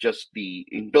 It's not just the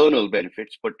internal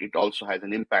benefits, but it also has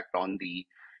an impact on the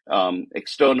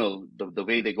external, the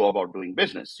way they go about doing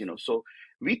business. So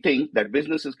we think that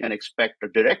businesses can expect a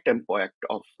direct impact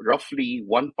of roughly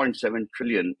 1.7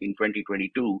 trillion in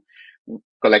 2022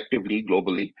 collectively,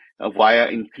 globally, via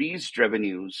increased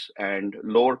revenues and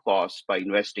lower costs by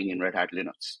investing in Red Hat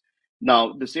Linux.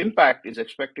 Now, this impact is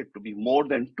expected to be more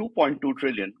than 2.2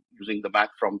 trillion using the math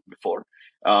from before.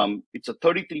 It's a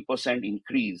 33%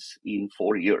 increase in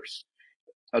 4 years.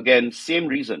 Again, same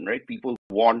reason, right? People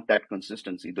want that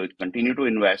consistency. They continue to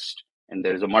invest, and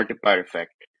there is a multiplier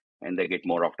effect, and they get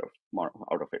more out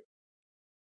of it.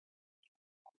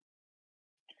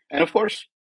 And of course,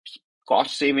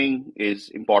 cost saving is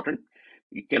important.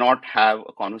 You cannot have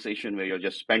a conversation where you're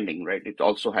just spending, right? It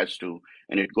also has to,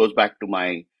 and it goes back to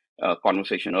my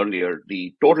conversation earlier,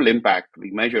 the total impact, we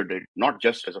measured it not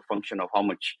just as a function of how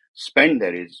much spend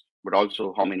there is, but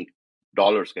also how many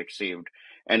dollars get saved.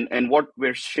 And what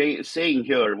we're saying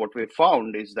here, what we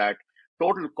found is that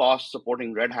total cost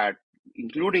supporting Red Hat,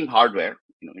 including hardware,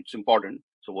 it's important.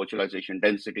 So virtualization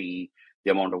density,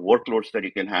 the amount of workloads that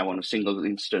you can have on a single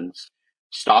instance,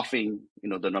 staffing,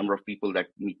 the number of people that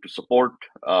need to support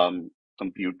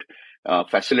compute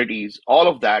facilities, all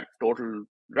of that total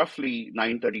roughly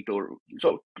 932,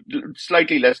 so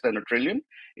slightly less than $1 trillion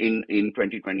in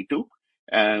 2022.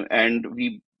 And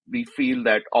we feel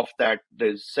that of that,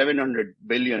 there's 700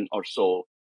 billion or so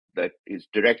that is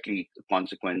directly the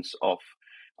consequence of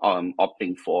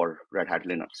opting for Red Hat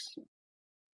Linux.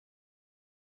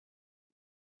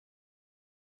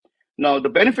 Now, the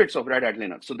benefits of Red Hat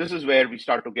Linux. So this is where we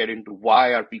start to get into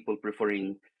why are people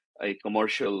preferring a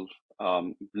commercial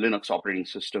Linux operating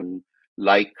system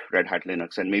like Red Hat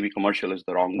Linux. And maybe commercial is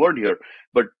the wrong word here,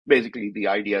 but basically the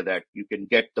idea that you can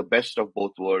get the best of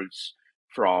both worlds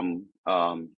from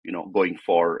going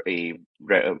for a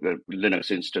Linux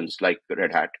instance like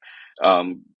Red Hat.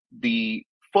 The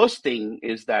first thing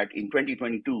is that in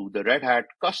 2022, the Red Hat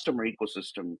customer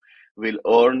ecosystem will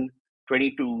earn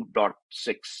 22.6,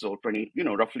 so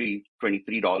roughly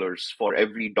 $23 for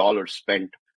every dollar spent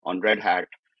on Red Hat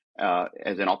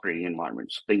as an operating environment.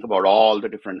 So think about all the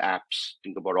different apps,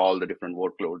 think about all the different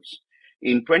workloads.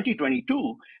 In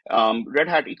 2022, Red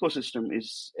Hat ecosystem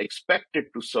is expected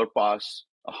to surpass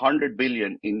 100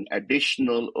 billion in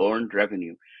additional earned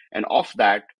revenue. And of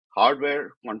that,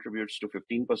 hardware contributes to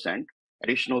 15%,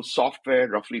 additional software,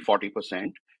 roughly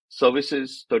 40%,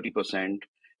 services, 30%,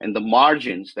 and the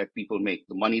margins that people make,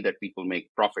 the money that people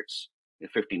make, profits,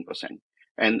 15%.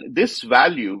 And this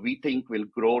value, we think, will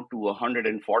grow to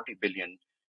 140 billion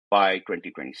by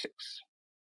 2026.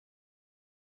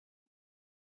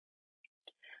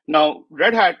 Now,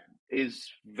 Red Hat is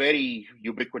very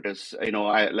ubiquitous.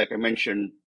 Like I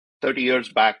mentioned, 30 years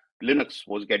back, Linux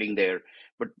was getting there.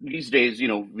 But these days,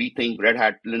 we think Red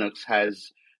Hat Linux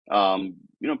has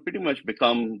pretty much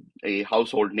become a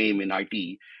household name in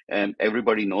IT, and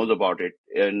everybody knows about it.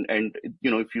 And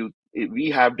we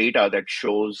have data that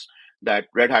shows that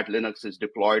Red Hat Linux is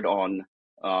deployed on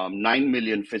 9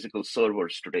 million physical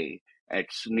servers today.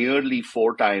 It's nearly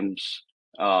 4 times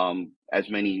as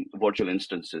many virtual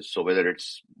instances. So whether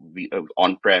it's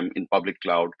on-prem, in public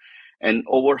cloud, and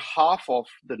over half of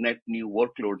the net new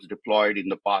workloads deployed in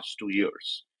the past 2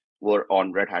 years were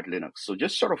on Red Hat Linux. So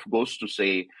just sort of goes to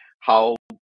say how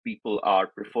people are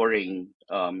preferring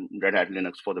Red Hat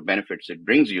Linux for the benefits it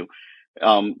brings you.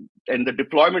 And the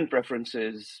deployment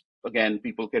preferences, again,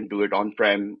 people can do it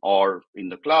on-prem or in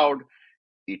the cloud.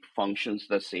 It functions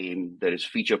the same. There is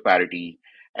feature parity.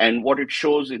 And what it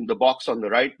shows in the box on the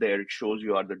right there, it shows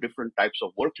you are the different types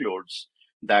of workloads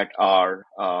that are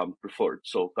preferred.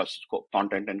 So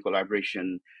content and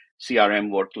collaboration, CRM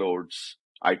workloads,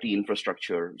 IT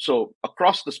infrastructure. So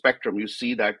across the spectrum, you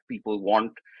see that people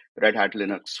want Red Hat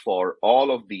Linux for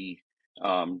all of the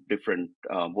different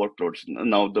workloads.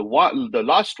 Now, the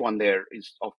last one there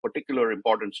is of particular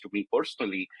importance to me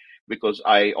personally, because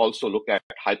I also look at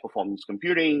high performance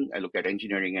computing, I look at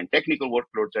engineering and technical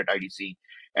workloads at IDC.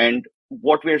 And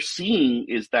what we're seeing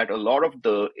is that a lot of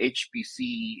the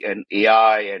HPC and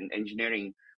AI and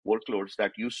engineering workloads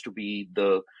that used to be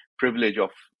the privilege of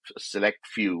a select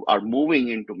few are moving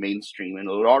into mainstream. And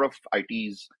a lot of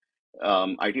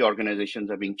IT organizations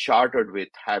are being chartered with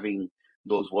having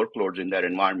those workloads in their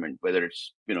environment, whether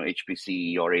it's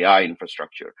HPC or AI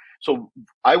infrastructure. So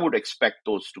I would expect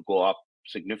those to go up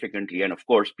significantly. And of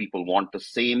course, people want the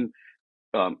same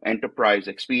enterprise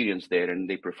experience there, and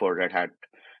they prefer Red Hat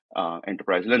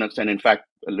Enterprise Linux. And in fact,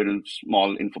 a little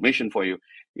small information for you,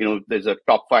 there's a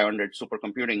top 500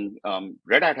 supercomputing.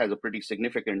 Red Hat has a pretty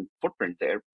significant footprint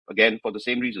there, again, for the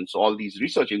same reason. So all these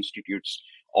research institutes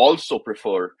also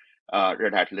prefer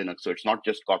Red Hat Linux. So it's not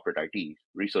just corporate IT.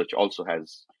 Research also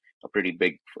has a pretty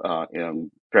big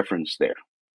preference there.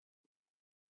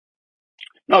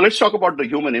 Now let's talk about the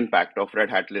human impact of Red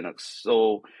Hat Linux.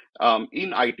 So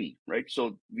in IT, right?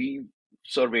 So we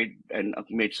surveyed and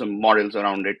made some models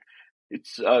around it.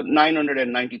 It's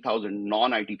 990,000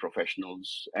 non-IT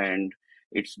professionals, and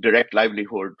it's direct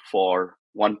livelihood for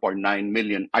 1.9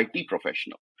 million IT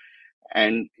professionals.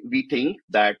 And we think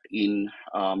that in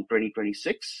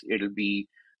 2026, it'll be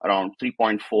around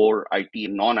 3.4 IT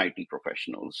and non-IT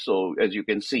professionals. So as you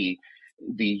can see,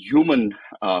 the human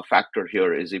factor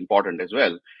here is important as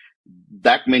well.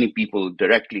 That many people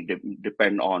directly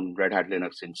depend on Red Hat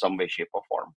Linux in some way, shape, or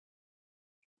form.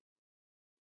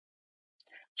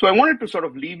 So I wanted to sort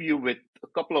of leave you with a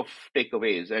couple of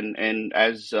takeaways. And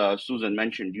as Susan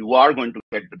mentioned, you are going to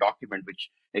get the document which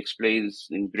explains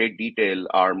in great detail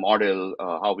our model,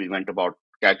 how we went about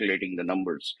calculating the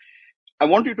numbers. I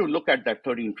want you to look at that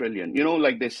 13 trillion.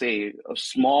 Like they say, a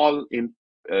small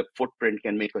footprint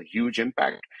can make a huge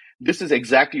impact. This is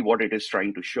exactly what it is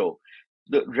trying to show.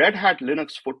 The Red Hat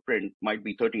Linux footprint might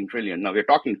be 13 trillion. Now we're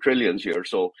talking trillions here,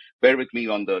 so bear with me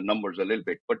on the numbers a little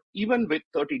bit. But even with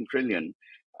 13 trillion,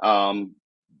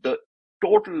 the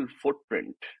total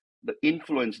footprint, the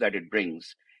influence that it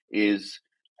brings is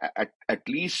at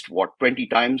least 20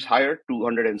 times higher,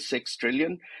 206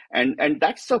 trillion. And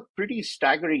that's a pretty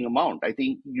staggering amount. I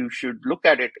think you should look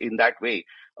at it in that way.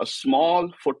 A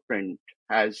small footprint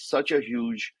has such a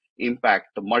huge impact,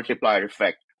 the multiplier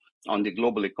effect on the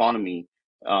global economy,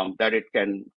 that it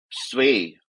can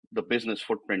sway the business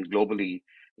footprint globally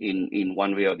in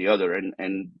one way or the other.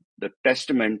 And the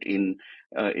testament in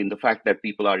the fact that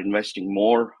people are investing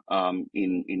more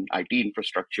in IT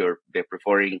infrastructure, they're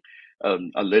preferring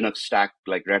a Linux stack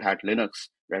like Red Hat Linux,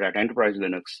 Red Hat Enterprise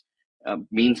Linux,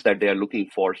 means that they are looking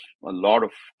for a lot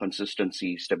of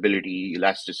consistency, stability,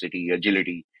 elasticity,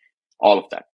 agility, all of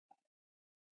that.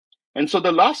 And so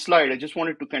the last slide, I just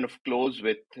wanted to kind of close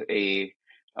with a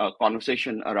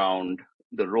conversation around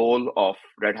the role of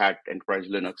Red Hat Enterprise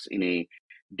Linux in a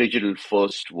digital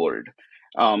first world.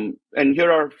 And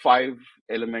here are 5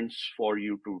 elements for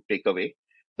you to take away.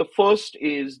 The first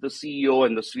is the CEO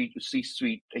and the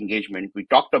C-suite engagement. We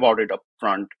talked about it up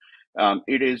front.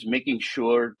 It is making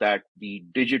sure that the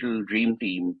digital dream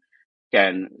team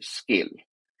can scale.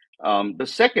 The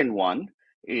second one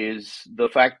is the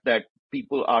fact that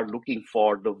people are looking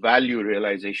for the value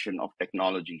realization of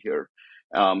technology here.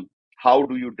 How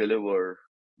do you deliver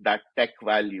that tech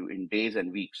value in days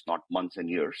and weeks, not months and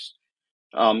years?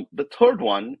 The third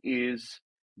one is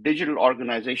digital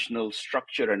organizational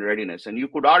structure and readiness. And you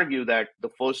could argue that the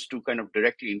first two kind of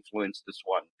directly influence this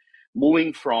one.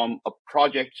 Moving from a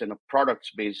projects and a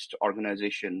products-based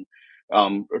organization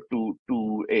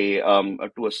to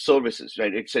a services,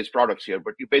 right? It says products here,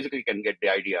 but you basically can get the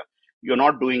idea. You're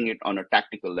not doing it on a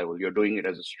tactical level. You're doing it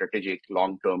as a strategic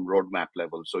long-term roadmap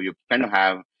level. So you kind of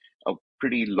have a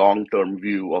pretty long-term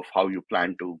view of how you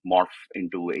plan to morph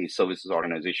into a services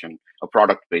organization, a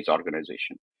product-based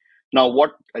organization. Now,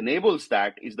 what enables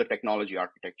that is the technology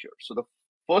architecture. So the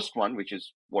first one, which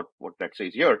is what that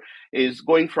says here, is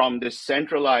going from this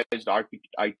centralized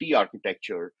IT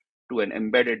architecture to an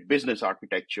embedded business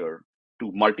architecture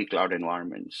to multi-cloud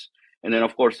environments. And then,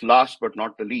 of course, last but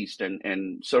not the least,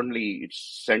 and certainly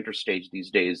it's center stage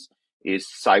these days, is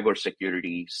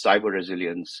cybersecurity, cyber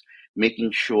resilience,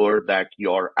 making sure that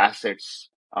your assets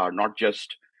are not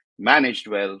just managed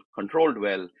well, controlled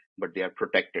well, but they are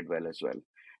protected well as well.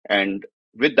 And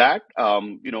with that,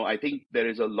 I think there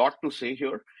is a lot to say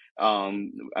here.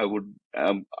 I would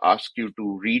ask you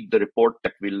to read the report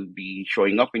that will be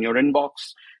showing up in your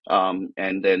inbox.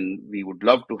 And then we would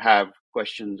love to have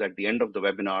questions at the end of the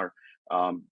webinar,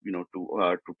 to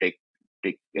take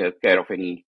care of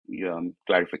any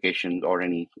clarifications or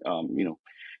any,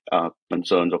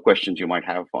 concerns or questions you might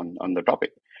have on the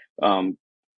topic.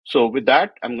 So with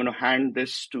that, I'm going to hand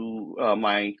this to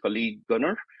my colleague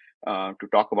Gunnar to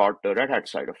talk about the Red Hat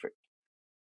side of it.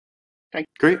 Thank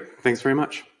you. Great. Thanks very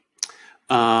much.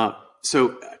 Wow,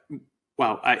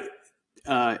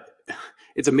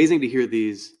 it's amazing to hear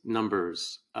these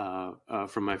numbers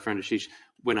from my friend Ashish.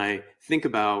 When I think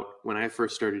about when I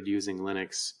first started using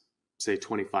Linux, say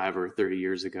 25 or 30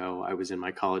 years ago, I was in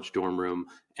my college dorm room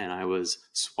and I was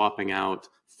swapping out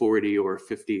 40 or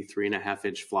 50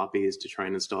 3.5-inch floppies to try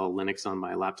and install Linux on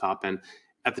my laptop. And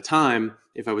at the time,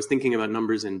 if I was thinking about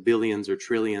numbers in billions or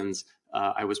trillions,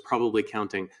 I was probably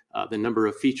counting the number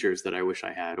of features that I wish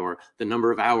I had, or the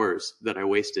number of hours that I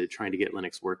wasted trying to get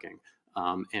Linux working.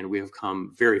 And we have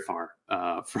come very far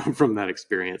from that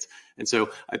experience. And so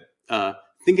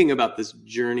thinking about this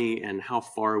journey and how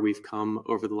far we've come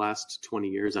over the last 20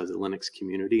 years as a Linux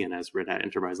community and as Red Hat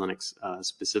Enterprise Linux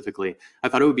specifically, I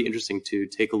thought it would be interesting to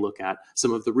take a look at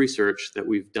some of the research that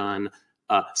we've done.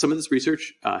 Some of this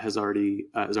research has already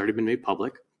been made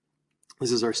public.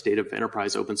 This is our State of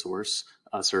Enterprise Open Source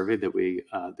survey that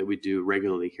we do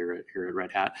regularly here at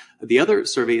Red Hat. The other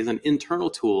survey is an internal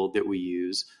tool that we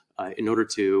use in order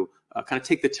to kind of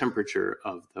take the temperature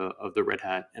of the Red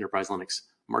Hat Enterprise Linux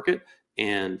market.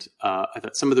 And I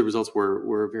thought some of the results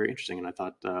were very interesting, and I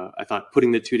thought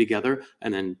putting the two together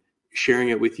and then sharing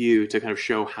it with you to kind of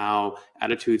show how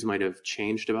attitudes might have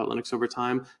changed about Linux over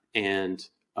time, and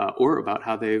or about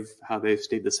how they've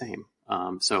stayed the same.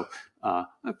 So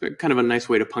kind of a nice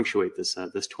way to punctuate this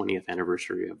 20th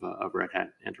anniversary of Red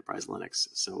Hat Enterprise Linux.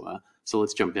 So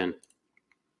let's jump in.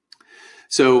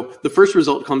 So the first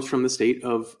result comes from the State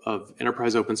of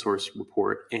Enterprise Open Source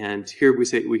report, and here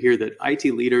we hear that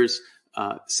IT leaders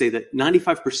say that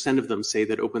 95% of them say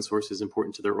that open source is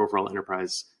important to their overall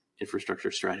enterprise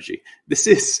infrastructure strategy. This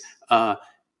is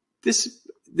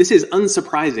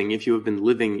unsurprising if you have been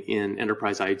living in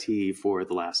enterprise IT for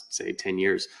the last, say, 10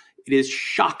 years. It is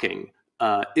shocking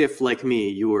if, like me,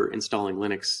 you were installing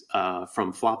Linux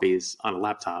from floppies on a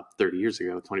laptop 30 years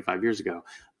ago, 25 years ago,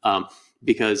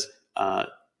 because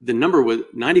the number was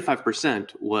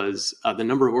 95% was the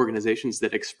number of organizations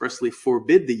that expressly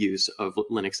forbid the use of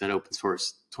Linux and open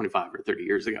source 25 or 30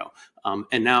 years ago.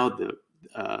 And now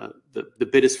the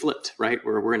bit is flipped, right?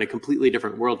 We're in a completely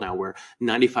different world now, where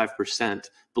 95%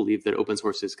 believe that open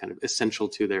source is kind of essential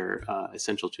to their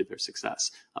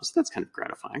success. So that's kind of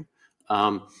gratifying.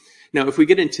 Now, if we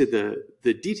get into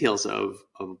the details of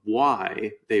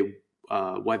why they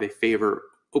favor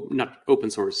not open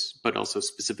source, but also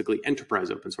specifically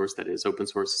enterprise open source, that is open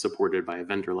source supported by a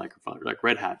vendor like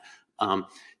Red Hat.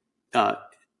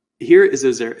 Here is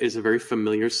a very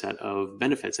familiar set of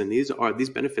benefits, and these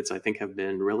benefits I think have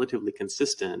been relatively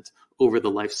consistent over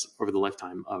the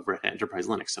lifetime of Red Hat Enterprise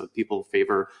Linux. So people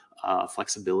favor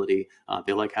flexibility.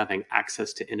 They like having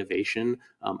access to innovation.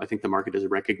 I think the market has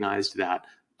recognized that.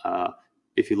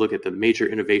 If you look at the major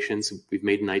innovations we've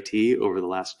made in IT over the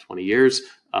last 20 years,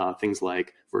 things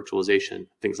like virtualization,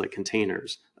 things like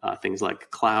containers, things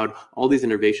like cloud, all these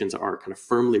innovations are kind of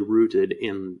firmly rooted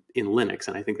in Linux,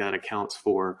 and I think that accounts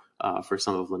for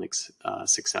some of Linux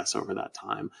success over that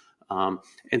time.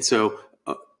 And so,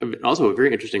 also a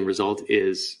very interesting result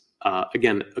is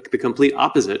again the complete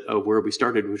opposite of where we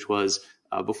started, which was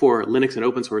before Linux and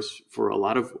open source for a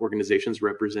lot of organizations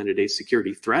represented a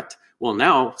security threat. Well,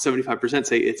 now 75%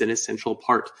 say it's an essential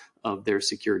part of their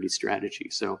security strategy.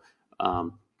 So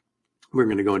we're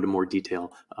going to go into more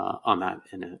detail on that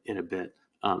in a bit.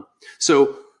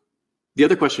 So the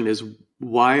other question is,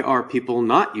 why are people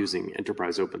not using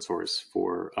enterprise open source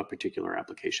for a particular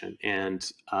application? And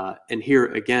here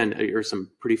again are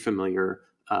some pretty familiar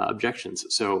objections.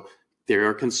 So they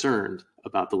are concerned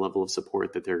about the level of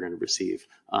support that they're going to receive.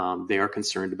 They are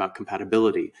concerned about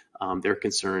compatibility. They're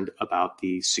concerned about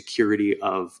the security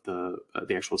of the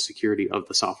actual security of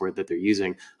the software that they're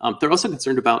using. They're also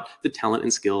concerned about the talent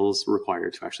and skills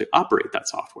required to actually operate that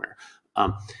software.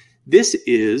 This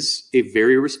is a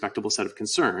very respectable set of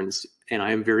concerns, and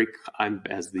I'm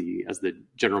as the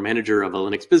general manager of a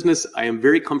Linux business, I am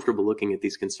very comfortable looking at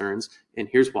these concerns, and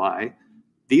here's why.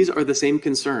 These are the same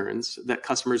concerns that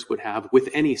customers would have with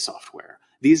any software.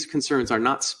 These concerns are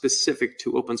not specific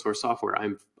to open source software.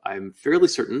 I'm fairly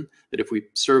certain that if we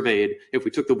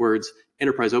took the words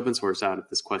enterprise open source out of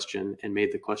this question and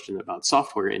made the question about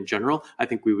software in general, I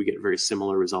think we would get very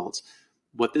similar results.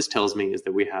 What this tells me is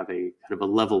that we have a kind of a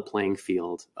level playing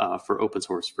field for open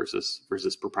source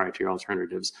versus proprietary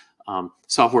alternatives.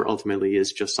 Software ultimately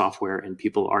is just software, and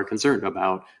people are concerned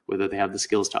about whether they have the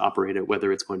skills to operate it,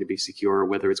 whether it's going to be secure,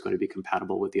 whether it's going to be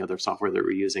compatible with the other software that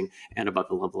we're using, and about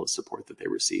the level of support that they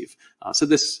receive. So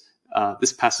this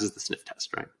passes the sniff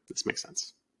test, right? This makes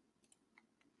sense.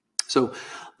 So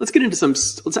let's get into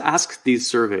let's ask these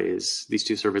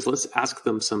two surveys, let's ask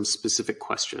them some specific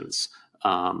questions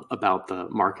about the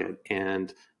market.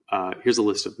 And here's a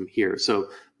list of them here. So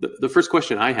the first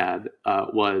question I had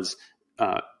was,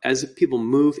 as people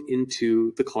move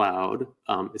into the cloud,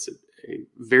 it's a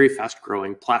very fast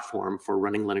growing platform for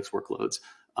running Linux workloads.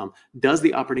 Does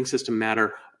the operating system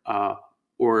matter,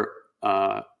 or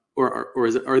are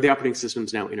the operating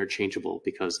systems now interchangeable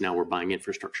because now we're buying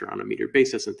infrastructure on a metered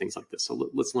basis and things like this? So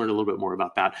let's learn a little bit more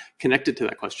about that. Connected to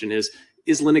that question is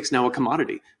Linux now a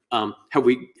commodity? Have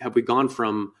we gone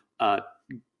from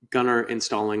Gunnar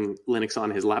installing Linux on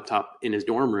his laptop in his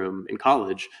dorm room in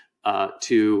college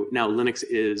to now Linux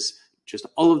is just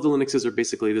all of the Linuxes are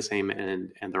basically the same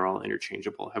and they're all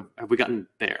interchangeable? Have we gotten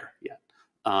there yet?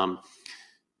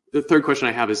 The third question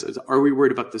I have is are we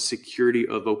worried about the security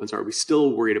of open source? Are we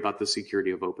still worried about the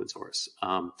security of open source?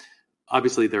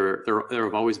 Obviously, there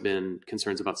have always been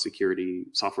concerns about security,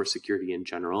 software security in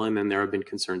general, and then there have been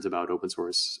concerns about open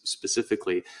source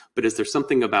specifically. But is there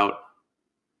something about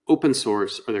open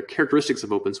source, are there characteristics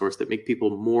of open source that make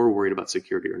people more worried about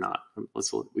security or not?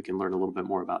 We can learn a little bit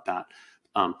more about that.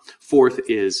 Fourth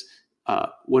is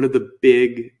one of the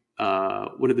big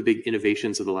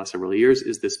innovations of the last several years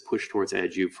is this push towards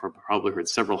edge. You've probably heard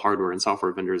several hardware and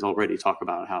software vendors already talk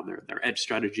about how their edge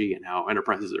strategy and how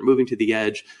enterprises are moving to the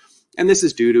edge. And this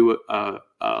is due to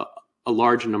a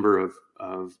large number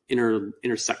of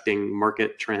intersecting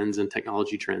market trends and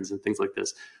technology trends and things like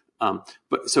this.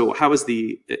 But so how is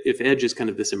if edge is kind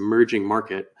of this emerging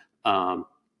market,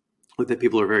 that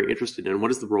people are very interested in.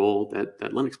 What is the role that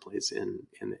Linux plays in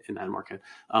that market?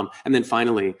 And then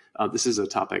finally, this is a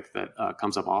topic that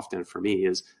comes up often for me,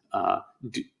 is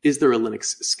there a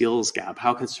Linux skills gap?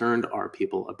 How concerned are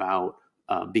people about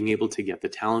being able to get the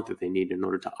talent that they need in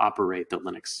order to operate the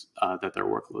Linux that their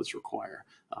workloads require?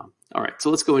 All right, so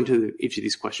let's go into each of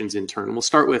these questions in turn. We'll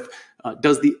start with,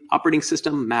 does the operating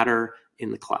system matter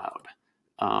in the cloud?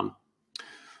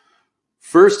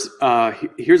 First,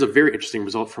 here's a very interesting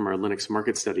result from our Linux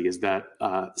market study, is that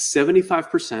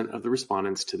 75% of the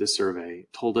respondents to this survey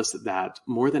told us that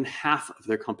more than half of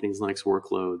their company's Linux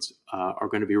workloads are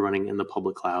going to be running in the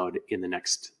public cloud in the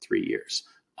next 3 years.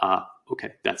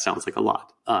 Okay, that sounds like a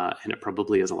lot, and it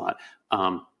probably is a lot.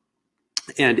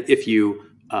 And if you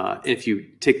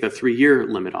take the 3-year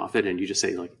limit off it and you just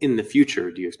say, like, in the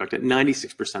future, do you expect it?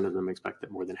 96% of them expect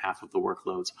that more than half of the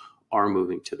workloads are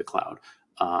moving to the cloud.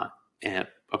 And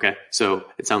okay, so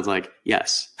it sounds like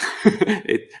yes,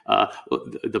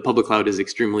 the public cloud is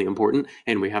extremely important,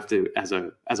 and we have to, as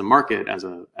a market, as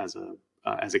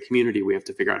a community, we have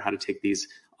to figure out how to take these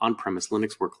on-premise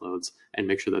Linux workloads and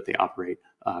make sure that they operate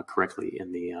correctly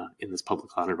in this public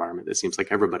cloud environment. It seems like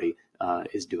everybody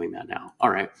is doing that now. All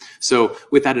right, so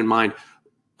with that in mind,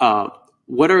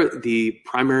 what are the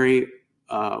primary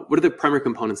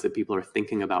components that people are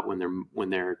thinking about when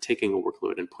they're taking a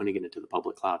workload and putting it into the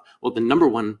public cloud? Well, the number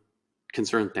one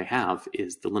concern that they have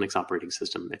is the Linux operating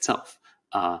system itself.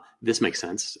 This makes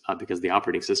sense because the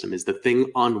operating system is the thing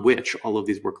on which all of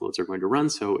these workloads are going to run.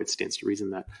 So it stands to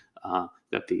reason that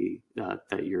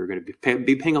that you're going to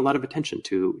be paying a lot of attention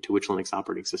to which Linux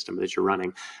operating system that you're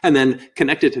running. And then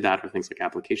connected to that are things like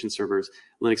application servers,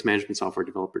 Linux management software,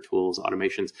 developer tools,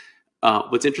 automations.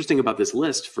 What's interesting about this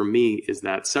list for me is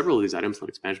that several of these items,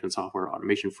 Linux management software,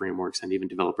 automation frameworks, and even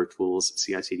developer tools,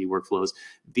 CI/CD workflows,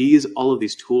 all of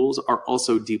these tools are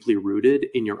also deeply rooted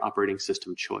in your operating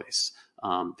system choice.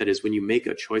 That is, when you make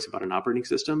a choice about an operating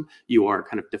system, you are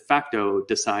kind of de facto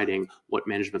deciding what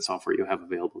management software you have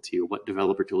available to you, what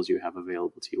developer tools you have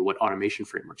available to you, what automation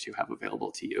frameworks you have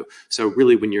available to you. So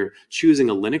really, when you're choosing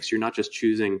a Linux, you're not just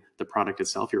choosing the product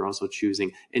itself, you're also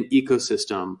choosing an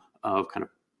ecosystem of kind of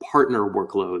partner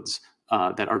workloads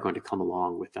that are going to come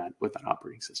along with that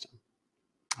operating system.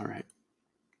 All right.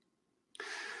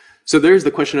 So there's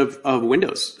the question of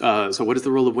Windows. So what is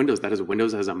the role of Windows? That is,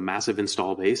 Windows has a massive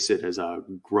install base. It is a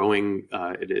growing.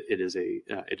 It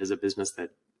is a business that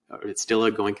it's still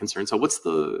a going concern. So what's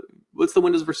the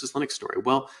Windows versus Linux story?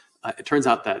 Well, it turns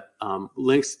out that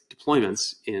Linux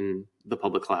deployments in the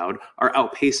public cloud are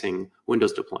outpacing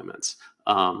Windows deployments.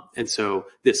 And so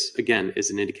this, again,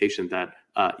 is an indication that,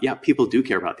 yeah, people do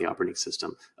care about the operating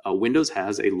system. Windows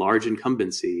has a large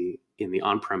incumbency in the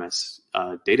on-premise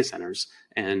data centers.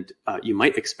 And you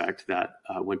might expect that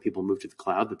when people move to the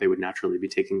cloud, that they would naturally be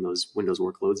taking those Windows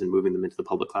workloads and moving them into the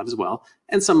public cloud as well.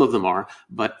 And some of them are,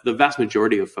 but the vast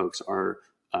majority of folks are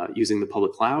using the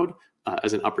public cloud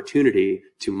as an opportunity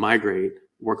to migrate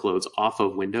workloads off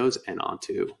of Windows and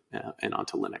onto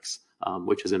Linux,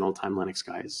 which as an old-time Linux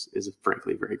guy is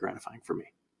frankly very gratifying for me.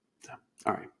 So,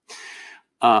 all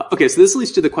right. Okay, so this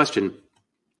leads to the question.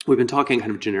 We've been talking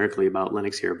kind of generically about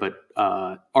Linux here, but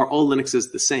are all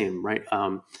Linuxes the same, right?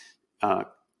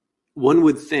 One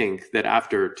would think that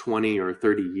after 20 or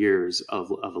 30 years of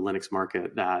a Linux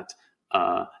market, that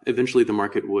eventually the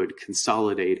market would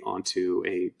consolidate onto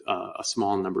a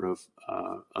small number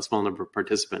of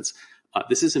participants.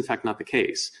 This is in fact not the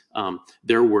case.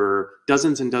 There were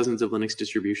dozens and dozens of Linux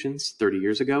distributions 30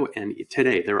 years ago, and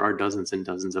today there are dozens and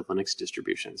dozens of Linux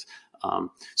distributions.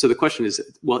 So the question is,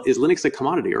 well, is Linux a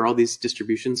commodity? Are all these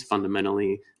distributions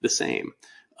fundamentally the same?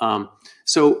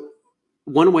 So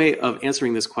one way of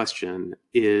answering this question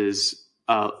is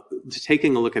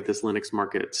taking a look at this Linux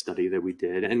market study that we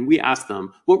did, and we asked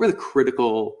them, what were the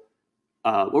critical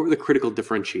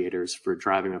differentiators for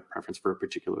driving a preference for a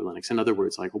particular Linux? In other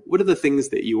words, like, what are the things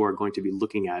that you are going to be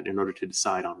looking at in order to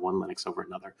decide on one Linux over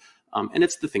another? And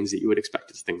it's the things that you would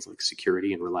expect. It's things like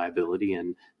security and reliability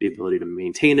and the ability to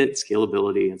maintain it,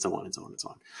 scalability, and so on and so on and so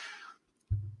on.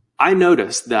 I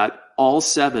noticed that all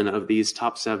 7 of these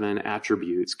top 7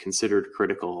 attributes considered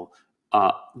critical,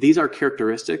 these are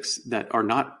characteristics that are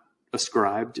not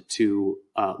ascribed to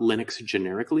Linux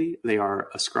generically. They are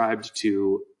ascribed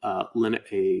to a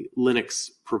Linux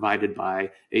provided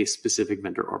by a specific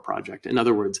vendor or project. In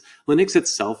other words, Linux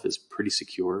itself is pretty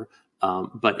secure,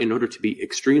 but in order to be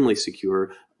extremely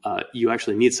secure, you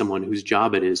actually need someone whose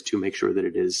job it is to make sure that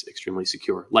it is extremely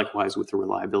secure. Likewise with the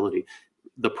reliability.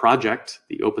 The project,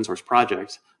 the open source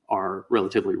project, are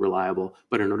relatively reliable,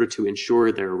 but in order to ensure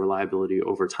their reliability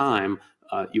over time,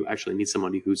 you actually need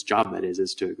somebody whose job that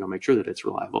is to go make sure that it's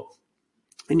reliable.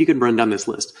 And you can run down this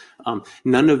list.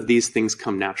 None of these things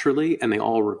come naturally, and they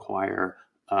all require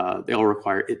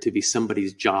it to be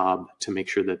somebody's job to make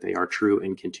sure that they are true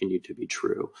and continue to be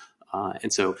true.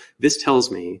 And so this tells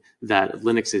me that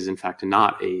Linux is in fact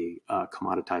not a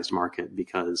commoditized market,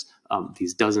 because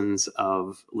these dozens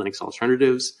of Linux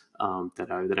alternatives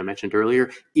that I mentioned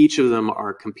earlier, each of them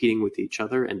are competing with each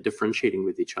other and differentiating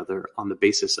with each other on the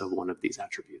basis of one of these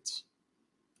attributes.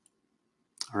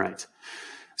 All right.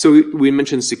 So we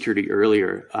mentioned security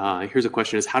earlier. Here's a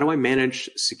question: is how do I manage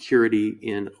security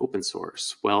in open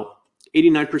source? Well,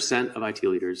 89% of IT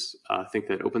leaders think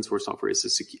that open source software is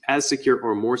as secure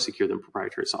or more secure than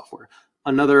proprietary software.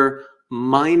 Another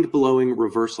mind-blowing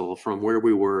reversal from where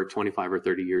we were 25 or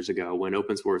 30 years ago, when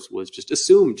open source was just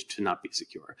assumed to not be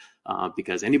secure,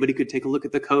 because anybody could take a look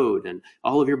at the code and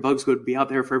all of your bugs would be out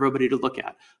there for everybody to look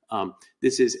at.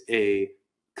 This is a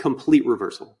complete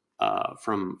reversal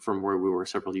from where we were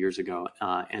several years ago.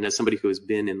 And as somebody who has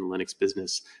been in the Linux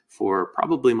business for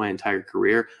probably my entire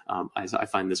career, I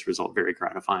find this result very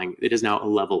gratifying. It is now a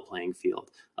level playing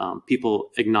field.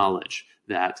 People acknowledge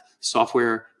that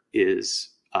software is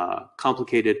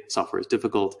complicated, software is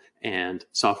difficult, and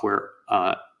software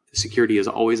security is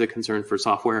always a concern for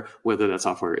software, whether that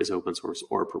software is open source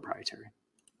or proprietary.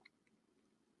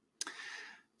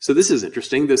 So this is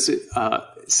interesting. This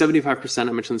 75%,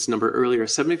 I mentioned this number earlier,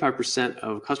 75%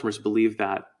 of customers believe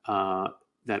that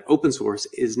that open source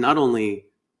is not only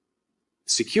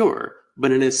secure,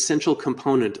 but an essential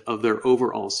component of their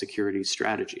overall security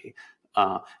strategy.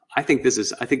 I think this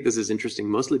is interesting,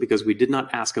 mostly because we did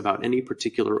not ask about any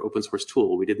particular open source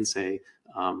tool. We didn't say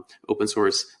open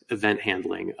source event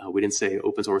handling. We didn't say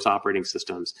open source operating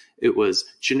systems. It was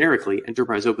generically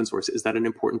enterprise open source. Is that an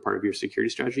important part of your security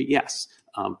strategy? Yes.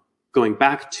 Going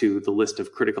back to the list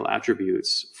of critical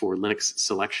attributes for Linux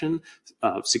selection,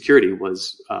 security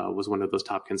was one of those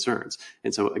top concerns.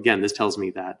 And so again, this tells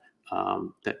me that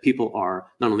that people are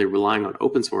not only relying on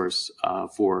open source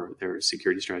for their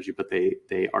security strategy, but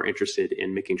they are interested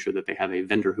in making sure that they have a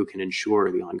vendor who can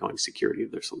ensure the ongoing security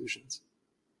of their solutions.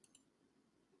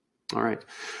 All right.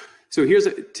 So here's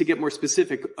to get more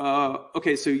specific.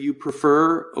 Okay, so you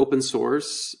prefer open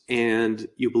source and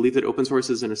you believe that open source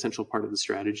is an essential part of the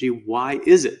strategy. Why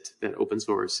is it that open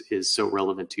source is so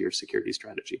relevant to your security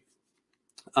strategy?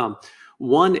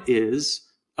 One is,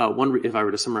 if I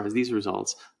were to summarize these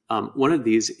results, one of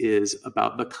these is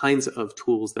about the kinds of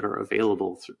tools that are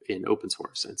available in open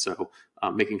source. And so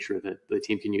making sure that the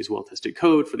team can use well-tested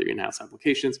code for their in-house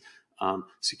applications.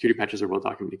 Security patches are well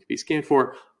documented, can be scanned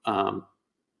for.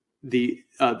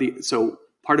 So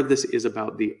part of this is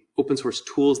about the open source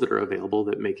tools that are available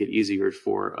that make it easier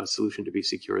for a solution to be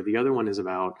secure. The other one is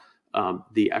about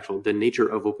the nature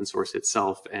of open source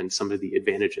itself and some of the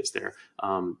advantages there.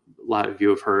 A lot of you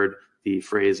have heard the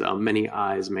phrase, many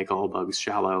eyes make all bugs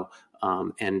shallow.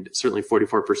 And certainly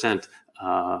 44%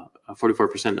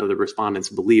 of the respondents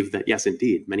believe that, yes,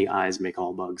 indeed, many eyes make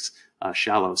all bugs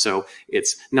shallow. So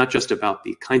it's not just about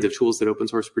the kinds of tools that open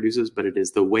source produces, but it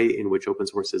is the way in which open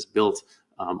source is built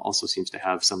also seems to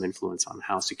have some influence on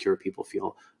how secure people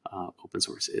feel open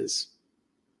source is.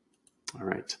 All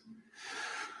right.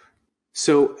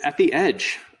 So at the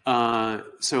edge,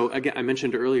 so again, I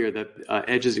mentioned earlier that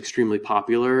Edge is extremely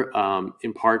popular,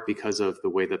 in part because of the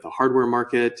way that the hardware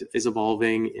market is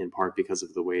evolving, in part because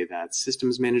of the way that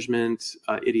systems management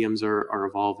idioms are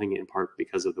evolving, in part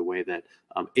because of the way that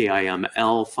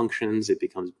AI/ML functions. It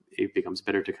becomes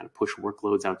better to kind of push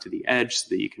workloads out to the edge so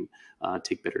that you can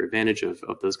take better advantage of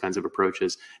those kinds of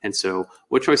approaches. And so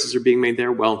what choices are being made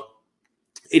there? Well,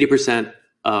 80%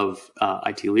 of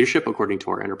IT leadership, according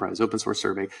to our enterprise open source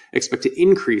survey, expect to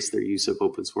increase their use of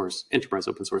enterprise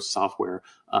open source software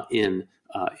in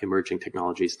emerging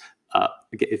technologies.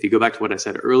 If you go back to what I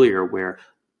said earlier, where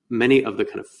many of the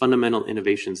kind of fundamental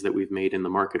innovations that we've made in the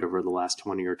market over the last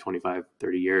 20 or 25,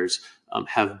 30 years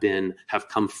have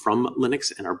come from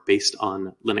Linux and are based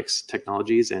on Linux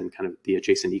technologies and kind of the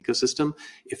adjacent ecosystem.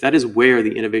 If that is where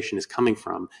the innovation is coming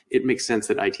from, it makes sense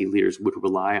that IT leaders would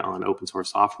rely on open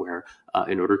source software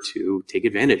in order to take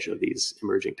advantage of these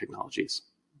emerging technologies.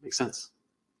 Makes sense.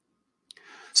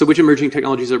 So which emerging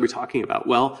technologies are we talking about?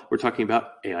 Well, we're talking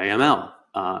about AI/ML.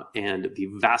 And the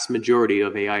vast majority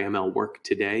of AI/ML work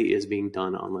today is being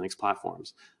done on Linux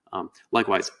platforms.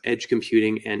 Likewise, edge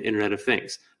computing and Internet of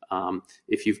Things.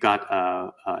 If you've got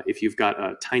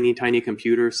a tiny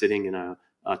computer sitting in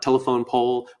a telephone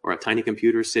pole or a tiny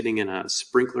computer sitting in a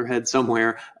sprinkler head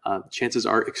somewhere, chances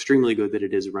are extremely good that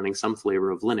it is running some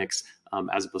flavor of Linux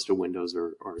as opposed to Windows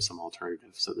or some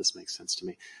alternative. So this makes sense to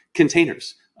me.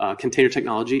 Containers. Container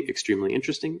technology, extremely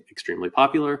interesting, extremely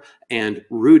popular, and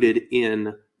rooted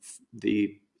in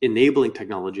the enabling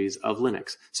technologies of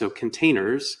Linux. So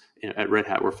containers, at Red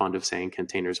Hat, we're fond of saying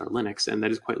containers are Linux, and that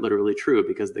is quite literally true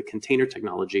because the container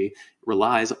technology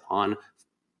relies on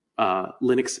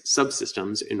Linux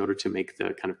subsystems in order to make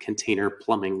the kind of container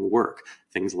plumbing work.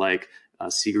 Things like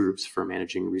C groups for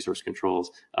managing resource controls,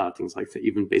 things like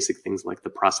even basic things like the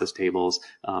process tables,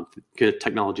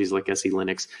 technologies like SE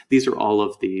Linux. These are all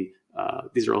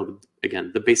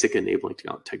again, the basic enabling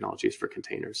technologies for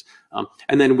containers.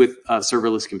 And then with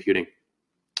serverless computing.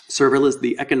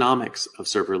 The economics of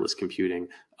serverless computing,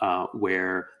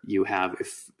 where you have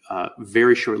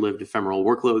very short-lived ephemeral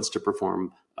workloads to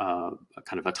perform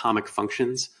kind of atomic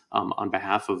functions on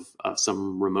behalf of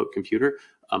some remote computer.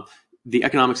 The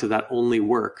economics of that only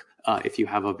work if you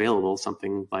have available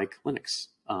something like Linux.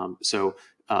 So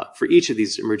for each of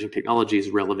these emerging technologies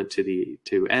relevant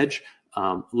to Edge,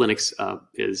 Linux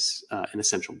is an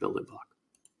essential building block.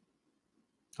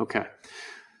 Okay.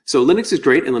 So Linux is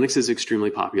great, and Linux is extremely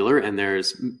popular. And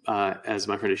there's, as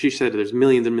my friend Ashish said, there's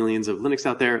millions and millions of Linux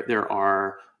out there. There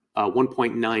are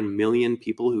 1.9 million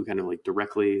people who kind of like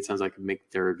directly, it sounds like, make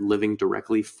their living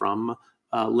directly from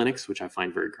Linux, which I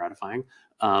find very gratifying.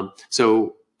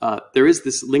 So there is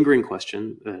this lingering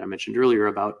question that I mentioned earlier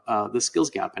about the skills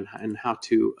gap and how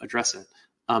to address it.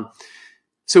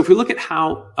 So if we look at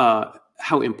how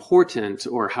important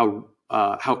or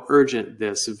how urgent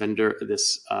this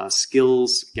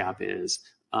skills gap is,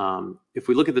 if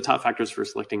we look at the top factors for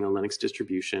selecting a Linux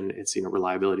distribution, it's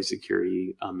reliability,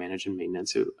 security, manage and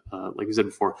maintenance. Like we said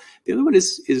before, the other one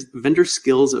is vendor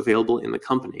skills available in the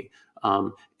company.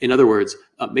 In other words,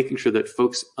 making sure that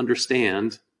folks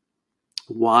understand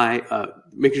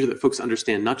making sure that folks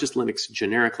understand not just Linux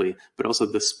generically, but also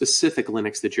the specific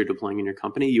Linux that you're deploying in your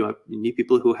company. You need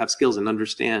people who have skills and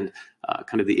understand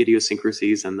kind of the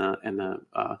idiosyncrasies and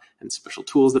special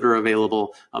tools that are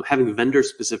available. Having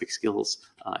vendor-specific skills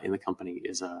in the company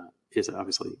is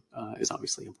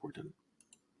obviously important.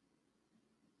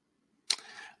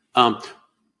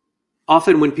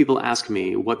 Often when people ask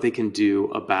me what they can do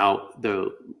about they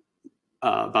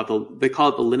call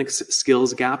it the Linux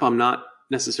skills gap, I'm not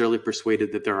necessarily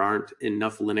persuaded that there aren't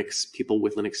enough people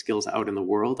with Linux skills out in the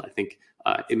world. I think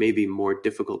it may be more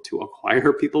difficult to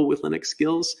acquire people with Linux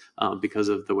skills because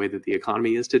of the way that the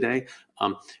economy is today.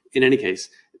 In any case,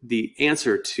 the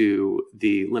answer to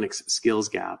the Linux skills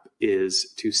gap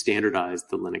is to standardize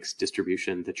the Linux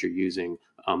distribution that you're using,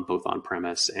 both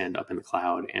on-premise and up in the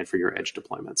cloud and for your edge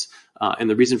deployments. And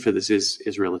the reason for this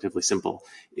is relatively simple.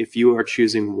 If you are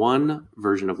choosing one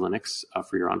version of Linux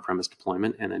for your on-premise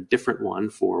deployment and a different one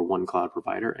for one cloud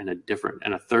provider and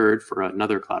a third for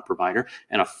another cloud provider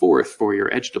and a fourth for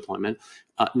your edge deployment,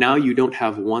 now you don't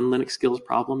have one Linux skills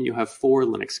problem, you have 4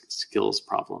 Linux skills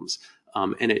problems.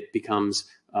 And it becomes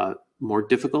more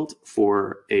difficult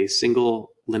for a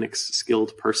single Linux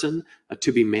skilled person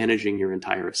to be managing your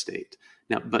entire estate.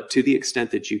 Now, but to the extent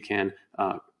that you can,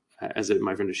 as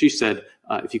my friend Ashish said,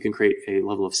 if you can create a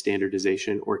level of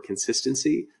standardization or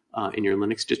consistency in your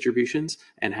Linux distributions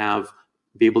and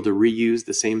be able to reuse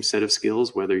the same set of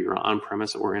skills, whether you're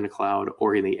on-premise or in a cloud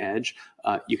or in the edge,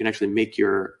 you can actually make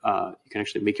your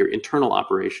internal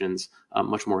operations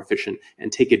much more efficient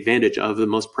and take advantage of the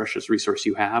most precious resource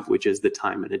you have, which is the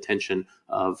time and attention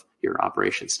of your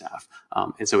operations staff.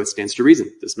 And so it stands to reason.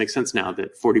 This makes sense now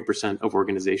that 40% of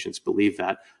organizations believe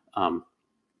that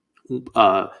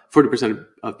 40%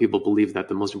 of people believe that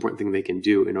the most important thing they can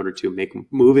do in order to make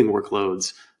moving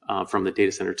workloads from the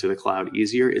data center to the cloud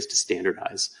easier is to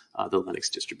standardize the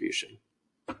Linux distribution.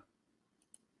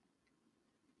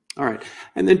 All right,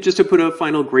 and then just to put a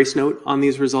final grace note on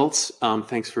these results,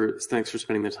 thanks for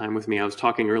spending the time with me. I was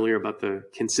talking earlier about the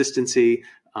consistency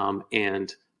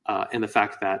and the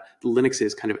fact that Linux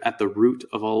is kind of at the root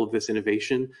of all of this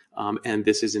innovation, and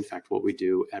this is in fact what we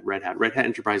do at Red Hat. Red Hat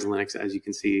Enterprise Linux, as you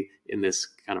can see in this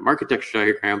kind of architecture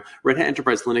diagram, Red Hat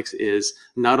Enterprise Linux is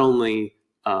not only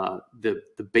the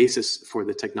basis for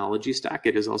the technology stack,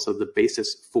 it is also the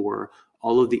basis for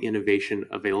all of the innovation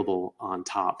available on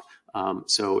top.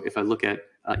 So if I look at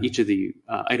each of the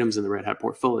items in the Red Hat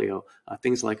portfolio,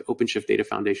 things like OpenShift Data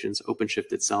Foundations,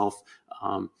 OpenShift itself,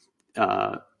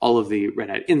 all of the Red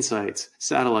Hat Insights,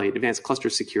 Satellite, Advanced Cluster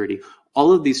Security,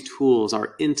 all of these tools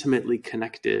are intimately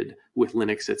connected with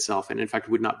Linux itself, and in fact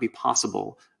would not be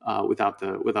possible without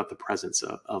the presence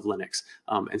of Linux.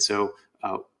 And so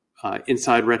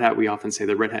Inside Red Hat, we often say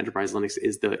that Red Hat Enterprise Linux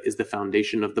is the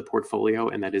foundation of the portfolio,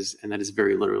 and that is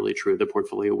very literally true. The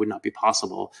portfolio would not be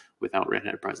possible without Red Hat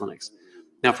Enterprise Linux.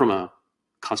 Now, from a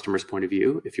customer's point of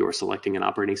view, if you are selecting an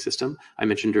operating system, I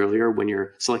mentioned earlier, when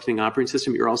you're selecting an operating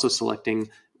system, you're also selecting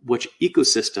which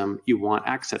ecosystem you want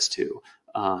access to,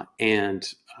 and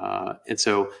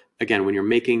so again, when you're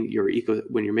making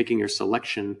your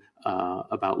selection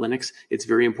about Linux, it's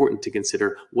very important to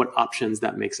consider what options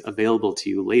that makes available to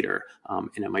you later.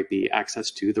 And it might be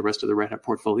access to the rest of the Red Hat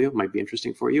portfolio. It might be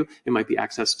interesting for you. It might be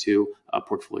access to a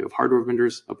portfolio of hardware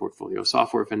vendors, a portfolio of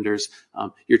software vendors.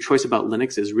 Your choice about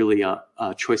Linux is really a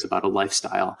choice about a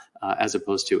lifestyle, as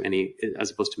opposed to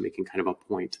making kind of a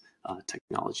point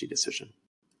technology decision.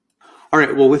 All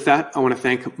right. Well, with that, I want to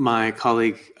thank my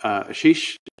colleague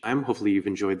Ashish. Hopefully, you've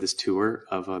enjoyed this tour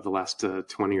of the last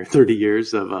 20 or 30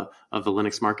 years of the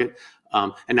Linux market.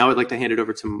 And now I'd like to hand it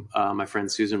over to my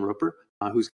friend Susan Roper,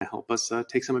 who's going to help us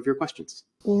take some of your questions.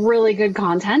 Really good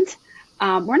content.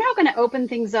 We're now going to open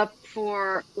things up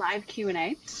for live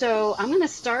Q&A. So I'm going to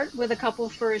start with a couple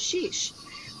for Ashish.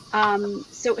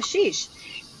 So Ashish,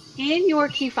 in your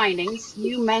key findings,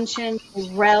 you mentioned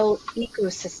RHEL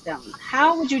ecosystem.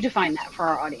 How would you define that for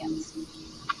our audience?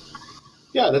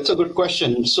 Yeah, that's a good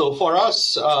question. So for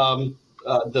us,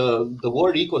 the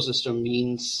word ecosystem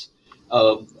means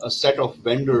a set of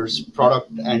vendors,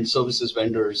 product and services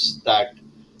vendors that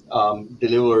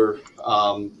deliver,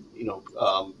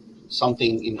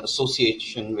 something in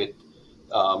association with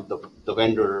the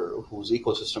vendor whose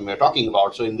ecosystem we're talking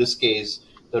about. So in this case,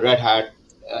 the Red Hat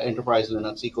Enterprise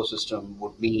Linux ecosystem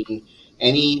would mean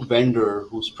any vendor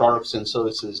whose products and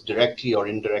services directly or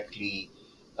indirectly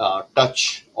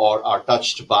touch or are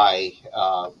touched by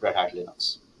Red Hat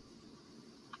Linux.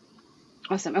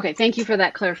 Awesome. Okay, thank you for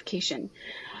that clarification.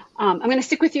 I'm going to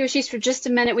stick with you, Ashish, for just a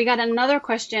minute. We got another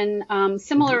question,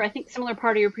 similar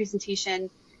part of your presentation.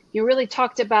 You really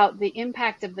talked about the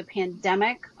impact of the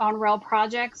pandemic on RHEL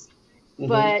projects.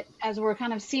 But as we're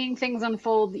kind of seeing things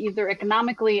unfold, either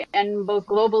economically and both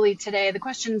globally today, the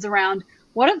question's around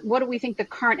what do we think the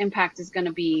current impact is going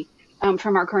to be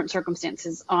from our current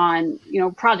circumstances on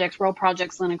projects, RHEL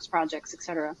projects, Linux projects, et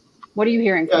cetera. What are you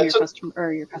hearing from your customer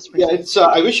or your customers? Yeah, it's.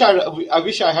 I wish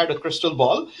I had a crystal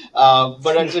ball,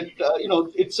 but as it,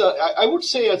 it's. I would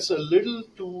say it's a little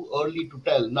too early to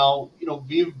tell. Now,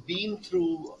 we've been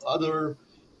through other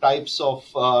types of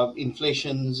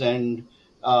inflations and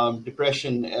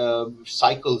depression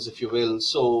cycles, if you will.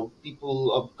 So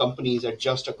companies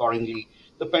adjust accordingly.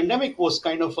 The pandemic was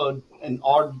kind of an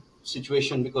odd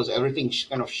situation because everything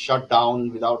kind of shut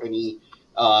down without any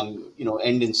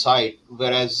end in sight.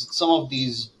 Whereas some of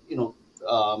these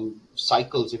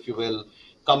cycles, if you will,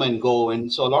 come and go,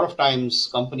 and so a lot of times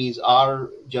companies are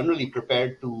generally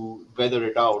prepared to weather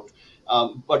it out.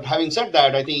 But having said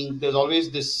that, I think there's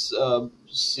always this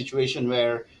situation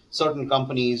where certain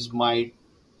companies might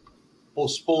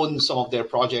postpone some of their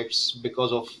projects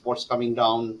because of what's coming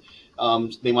down.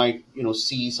 They might,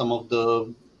 see some of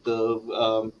the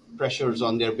pressures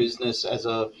on their business as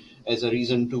a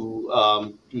reason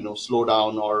to slow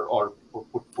down or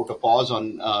put a pause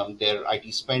on their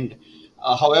IT spend.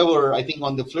 However, I think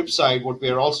on the flip side, what we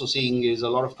are also seeing is a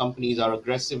lot of companies are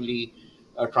aggressively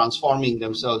transforming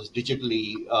themselves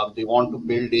digitally. They want to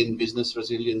build in business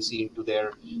resiliency into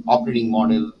their operating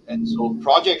model. And so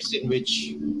projects in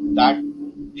which that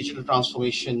digital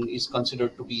transformation is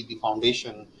considered to be the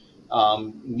foundation,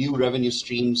 new revenue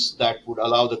streams that would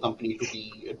allow the company to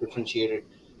be differentiated,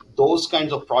 those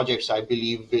kinds of projects, I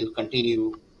believe, will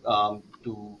continue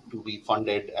to be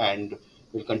funded and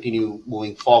will continue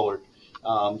moving forward.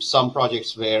 Some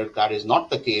projects where that is not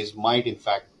the case might, in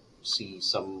fact, see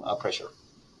some pressure.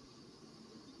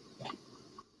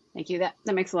 Thank you. That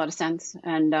makes a lot of sense.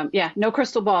 And no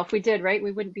crystal ball. If we did, right,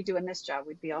 we wouldn't be doing this job.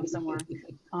 We'd be off somewhere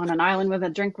on an island with a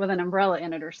drink with an umbrella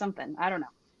in it or something. I don't know.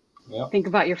 Yep. Think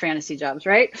about your fantasy jobs,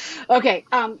 right? Okay.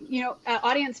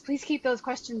 Audience, please keep those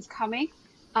questions coming.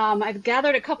 I've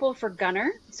gathered a couple for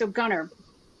Gunnar. So Gunnar,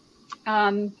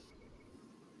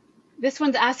 this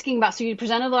one's asking about, so you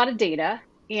presented a lot of data,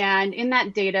 and in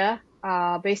that data,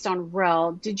 based on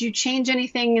RHEL, did you change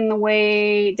anything in the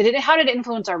way, how did it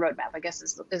influence our roadmap, I guess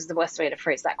is the best way to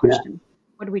phrase that question.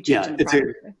 Yeah. What did we change in the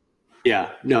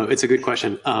product? It's a good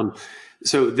question.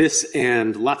 So this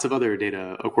and lots of other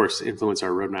data, of course, influence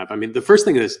our roadmap. I mean, the first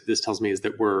thing this tells me is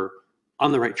that we're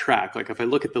on the right track. Like if I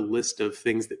look at the list of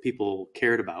things that people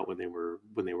cared about when they were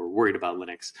worried about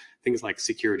Linux, things like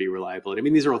security, reliability. I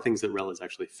mean, these are all things that RHEL is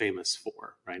actually famous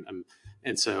for, right?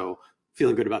 And so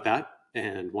feeling good about that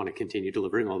and want to continue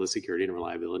delivering all the security and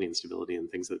reliability and stability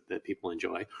and things that people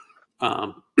enjoy.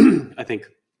 I think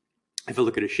if I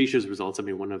look at Ashish's results, I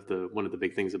mean, one of the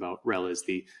big things about RHEL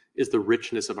is the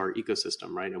richness of our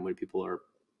ecosystem, right? And when people are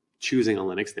choosing a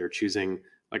Linux, they're choosing,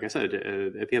 like I said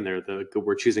at the end there,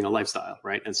 we're choosing a lifestyle,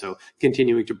 right? And so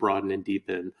continuing to broaden and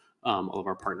deepen all of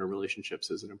our partner relationships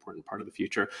is an important part of the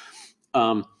future.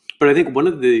 But I think one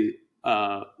of the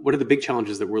big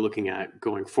challenges that we're looking at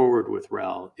going forward with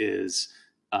RHEL is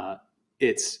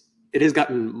it has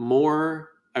gotten more.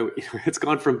 It's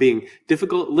gone from being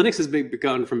difficult. Linux has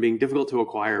begun from being difficult to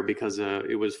acquire because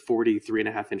it was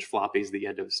 43.5-inch floppies that you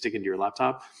had to stick into your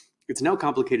laptop. It's now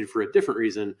complicated for a different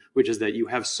reason, which is that you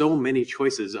have so many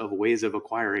choices of ways of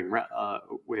acquiring RHEL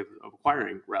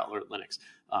or Linux.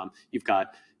 You've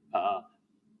got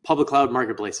public cloud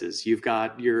marketplaces. You've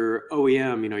got your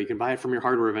OEM. You can buy it from your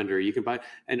hardware vendor. You can buy,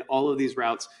 and all of these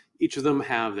routes. Each of them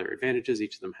have their advantages.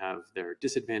 Each of them have their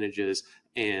disadvantages.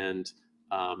 And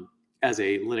as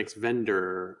a Linux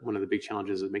vendor, one of the big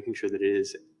challenges is making sure that it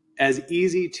is as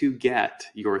easy to get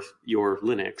your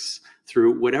Linux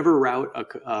through whatever route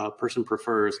a person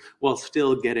prefers, while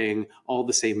still getting all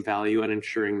the same value and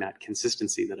ensuring that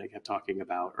consistency that I kept talking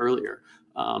about earlier.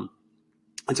 And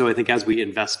so I think as we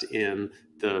invest in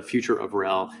the future of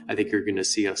RHEL, I think you're going to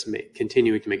see us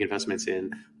continuing to make investments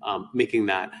in making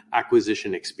that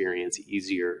acquisition experience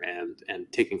easier and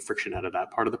taking friction out of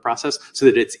that part of the process so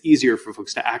that it's easier for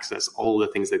folks to access all the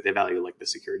things that they value, like the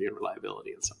security and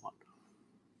reliability and so on.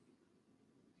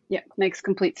 Yeah, makes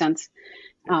complete sense,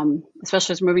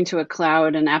 especially as moving to a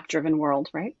cloud and app-driven world,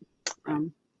 right?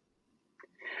 All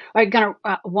right, Gunnar,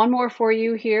 one more for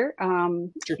you here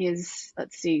Sure.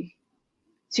 let's see.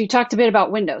 So you talked a bit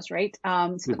about Windows, right?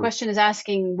 So the question is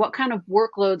asking, what kind of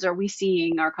workloads are we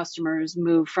seeing our customers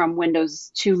move from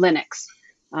Windows to Linux?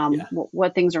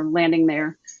 What things are landing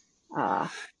there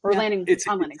landing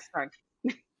on Linux? Sorry.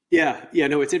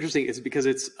 No, it's interesting. It's because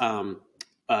it's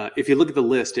if you look at the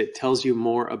list, it tells you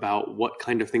more about what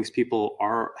kind of things people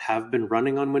have been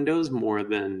running on Windows more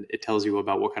than it tells you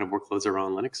about what kind of workloads are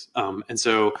on Linux. And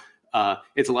so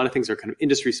it's a lot of things are kind of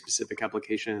industry-specific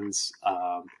applications,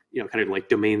 kind of like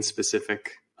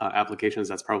domain-specific applications.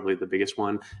 That's probably the biggest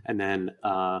one. And then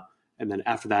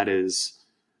after that is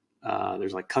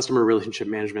there's like customer relationship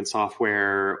management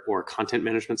software or content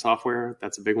management software.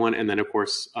 That's a big one. And then of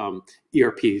course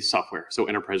ERP software, so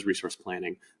enterprise resource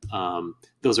planning.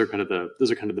 Those are kind of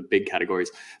the big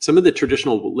categories. Some of the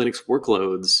traditional Linux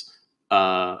workloads,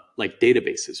 like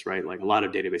databases, right? Like a lot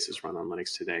of databases run on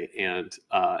Linux today. And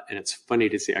it's funny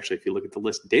to see, actually, if you look at the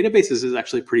list, databases is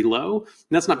actually pretty low. And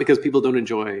that's not because people don't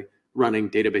enjoy running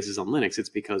databases on Linux. It's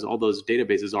because all those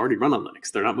databases already run on Linux.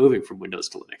 They're not moving from Windows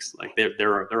to Linux. Like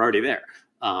they're already there.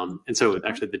 And so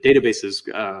actually the databases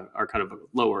are kind of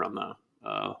lower in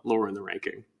the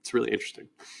ranking. It's really interesting.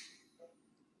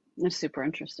 That's super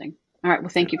interesting. All right. Well,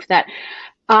 thank you for that.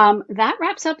 That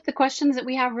wraps up the questions that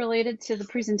we have related to the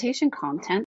presentation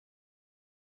content.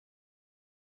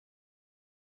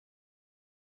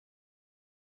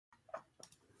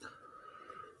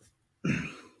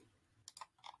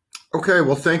 Okay,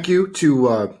 well, thank you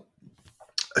to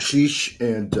Ashish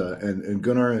and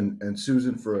Gunnar and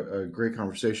Susan for a great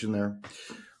conversation there.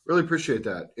 Really appreciate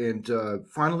that. And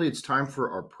finally, it's time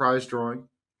for our prize drawing.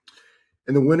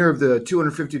 And the winner of the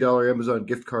 $250 Amazon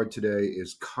gift card today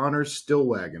is Connor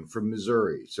Stillwagon from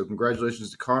Missouri. So congratulations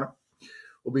to Connor.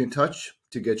 We'll be in touch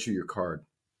to get you your card.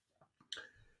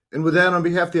 And with that, on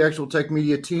behalf of the Actual Tech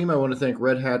Media team, I want to thank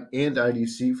Red Hat and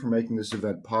IDC for making this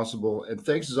event possible. And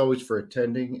thanks as always for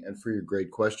attending and for your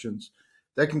great questions.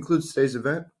 That concludes today's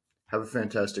event. Have a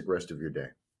fantastic rest of your day.